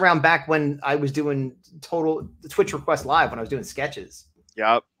 Dolly was around back when I was doing total Twitch request live when I was doing sketches.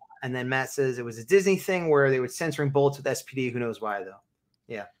 Yep. And then Matt says it was a Disney thing where they were censoring bullets with SPD. Who knows why, though?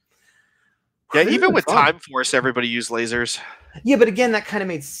 Yeah. Yeah, even with Time Force, everybody used lasers. Yeah, but again, that kind of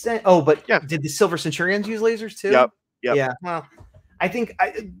made sense. Oh, but yeah. Did the Silver Centurions use lasers too? Yep. Yeah. Well, I think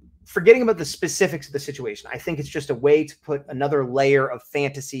forgetting about the specifics of the situation, I think it's just a way to put another layer of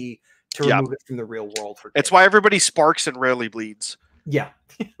fantasy to remove it from the real world. It's why everybody sparks and rarely bleeds. Yeah,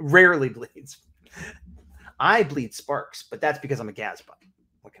 rarely bleeds. I bleed sparks, but that's because I'm a Gazbot.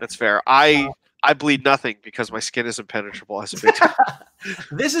 That's fair. I bleed nothing because my skin is impenetrable as a big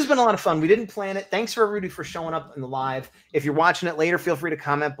This has been a lot of fun. We didn't plan it. Thanks for everybody for showing up in the live. If you're watching it later, feel free to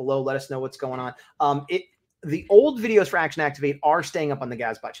comment below. Let us know what's going on. The old videos for Action Activate are staying up on the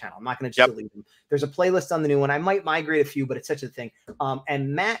Gazbot channel. I'm not going to just delete them. There's a playlist on the new one. I might migrate a few, but it's such a thing.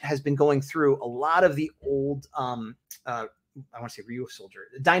 And Matt has been going through a lot of the old, I want to say Ryu Soldier,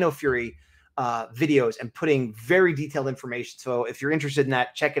 Dino Fury videos and putting very detailed information. So if you're interested in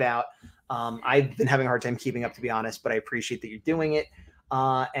that, check it out. I've been having a hard time keeping up, to be honest, but I appreciate that you're doing it.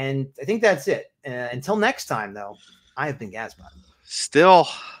 And I think that's it. Until next time, though, I have been Gazbot. Still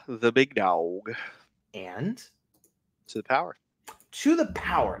the big dog. And to the power. To the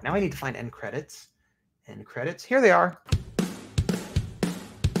power. Now I need to find end credits. End credits. Here they are.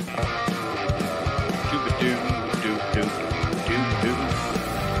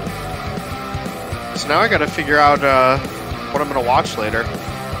 So now I got to figure out what I'm going to watch later.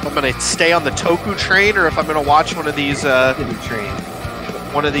 If I'm going to stay on the Toku train, or if I'm going to watch one of these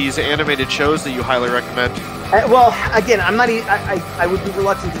animated shows that you highly recommend. Well, again, I'm not. I would be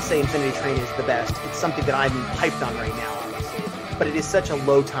reluctant to say Infinity Train is the best. It's something that I'm hyped on right now, obviously. But it is such a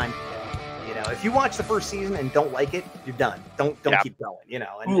low time. You know, if you watch the first season and don't like it, you're done. Don't keep going. You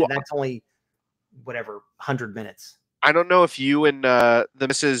know, and that's only whatever 100 minutes. I don't know if you and the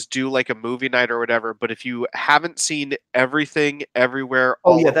missus do like a movie night or whatever, but if you haven't seen Everything Everywhere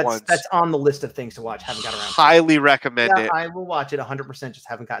all at once, that's on the list of things to watch. Haven't got around. Highly recommend it. I will watch it 100%. Just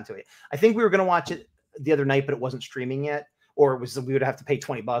haven't gotten to it. I think we were going to watch it the other night, but it wasn't streaming yet, or we would have to pay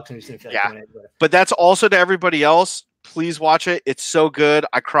 $20 and we just didn't feel like doing it. But that's also to everybody else. Please watch it. It's so good.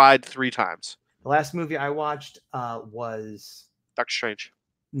 I cried 3 times. The last movie I watched was Doctor Strange.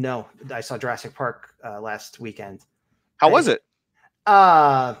 No, I saw Jurassic Park last weekend. How was it?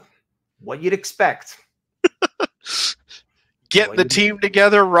 What you'd expect. Getting the team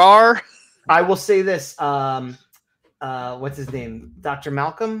together, rawr. I will say this. What's his name? Dr.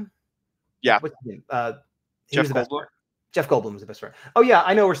 Malcolm? Yeah. What's his name? Jeff Goldblum. Jeff Goldblum was the best part. Oh yeah,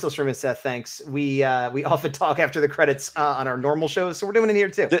 I know we're still streaming, Seth. Thanks. We often talk after the credits on our normal shows, so we're doing it here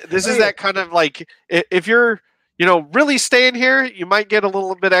too. This is that kind of like, if you're really staying here, you might get a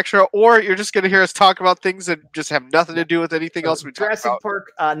little bit extra, or you're just going to hear us talk about things that just have nothing to do with anything else we talk about. Jurassic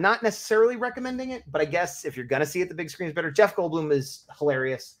Park, not necessarily recommending it, but I guess if you're going to see it, the big screen is better. Jeff Goldblum is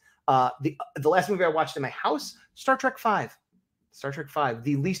hilarious. The last movie I watched in my house, Star Trek V. Star Trek V,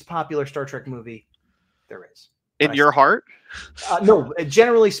 the least popular Star Trek movie there is. In your heart? No,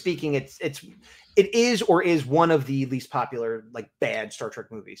 generally speaking, it is or is one of the least popular, like, bad Star Trek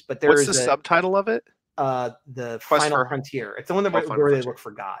movies. But what's the subtitle of it? The Final Frontier. It's the one where they look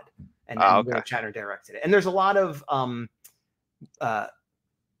for God, and William Shatner directed it. And there's a lot of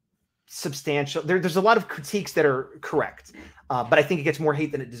substantial. There's a lot of critiques that are correct, but I think it gets more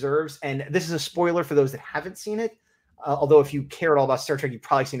hate than it deserves. And this is a spoiler for those that haven't seen it. Although if you care at all about Star Trek, you've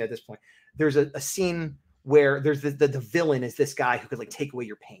probably seen it at this point. There's a scene where there's the villain is this guy who could like take away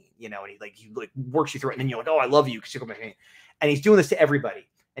your pain, you know, and he works you through it, and then you're like, oh, I love you because you took away my pain. And he's doing this to everybody,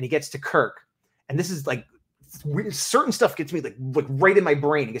 and he gets to Kirk, and this is like certain stuff gets me like right in my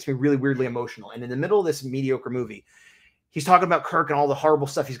brain. It gets me really weirdly emotional. And in the middle of this mediocre movie, he's talking about Kirk and all the horrible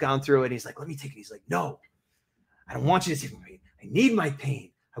stuff he's gone through, and he's like, let me take it. He's like, no, I don't want you to see my pain. I need my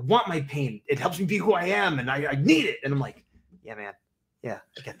pain. I want my pain. It helps me be who I am, and I need it. And I'm like, yeah, man. Yeah,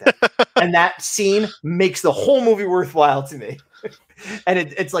 I get that. And that scene makes the whole movie worthwhile to me. And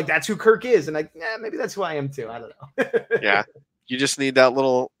it's like, that's who Kirk is. And like, maybe that's who I am too. I don't know. Yeah. You just need that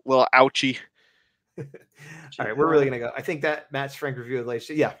little ouchie. All right, we're really going to go. I think that Matt's Frank review of Late.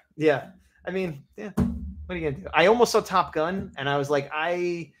 Yeah. Yeah. I mean, yeah. What are you going to do? I almost saw Top Gun, and I was like,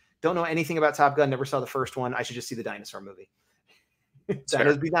 I don't know anything about Top Gun. Never saw the first one. I should just see the dinosaur movie.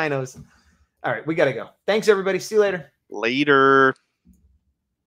 Dinos be dinos. All right, we got to go. Thanks, everybody. See you later. Later.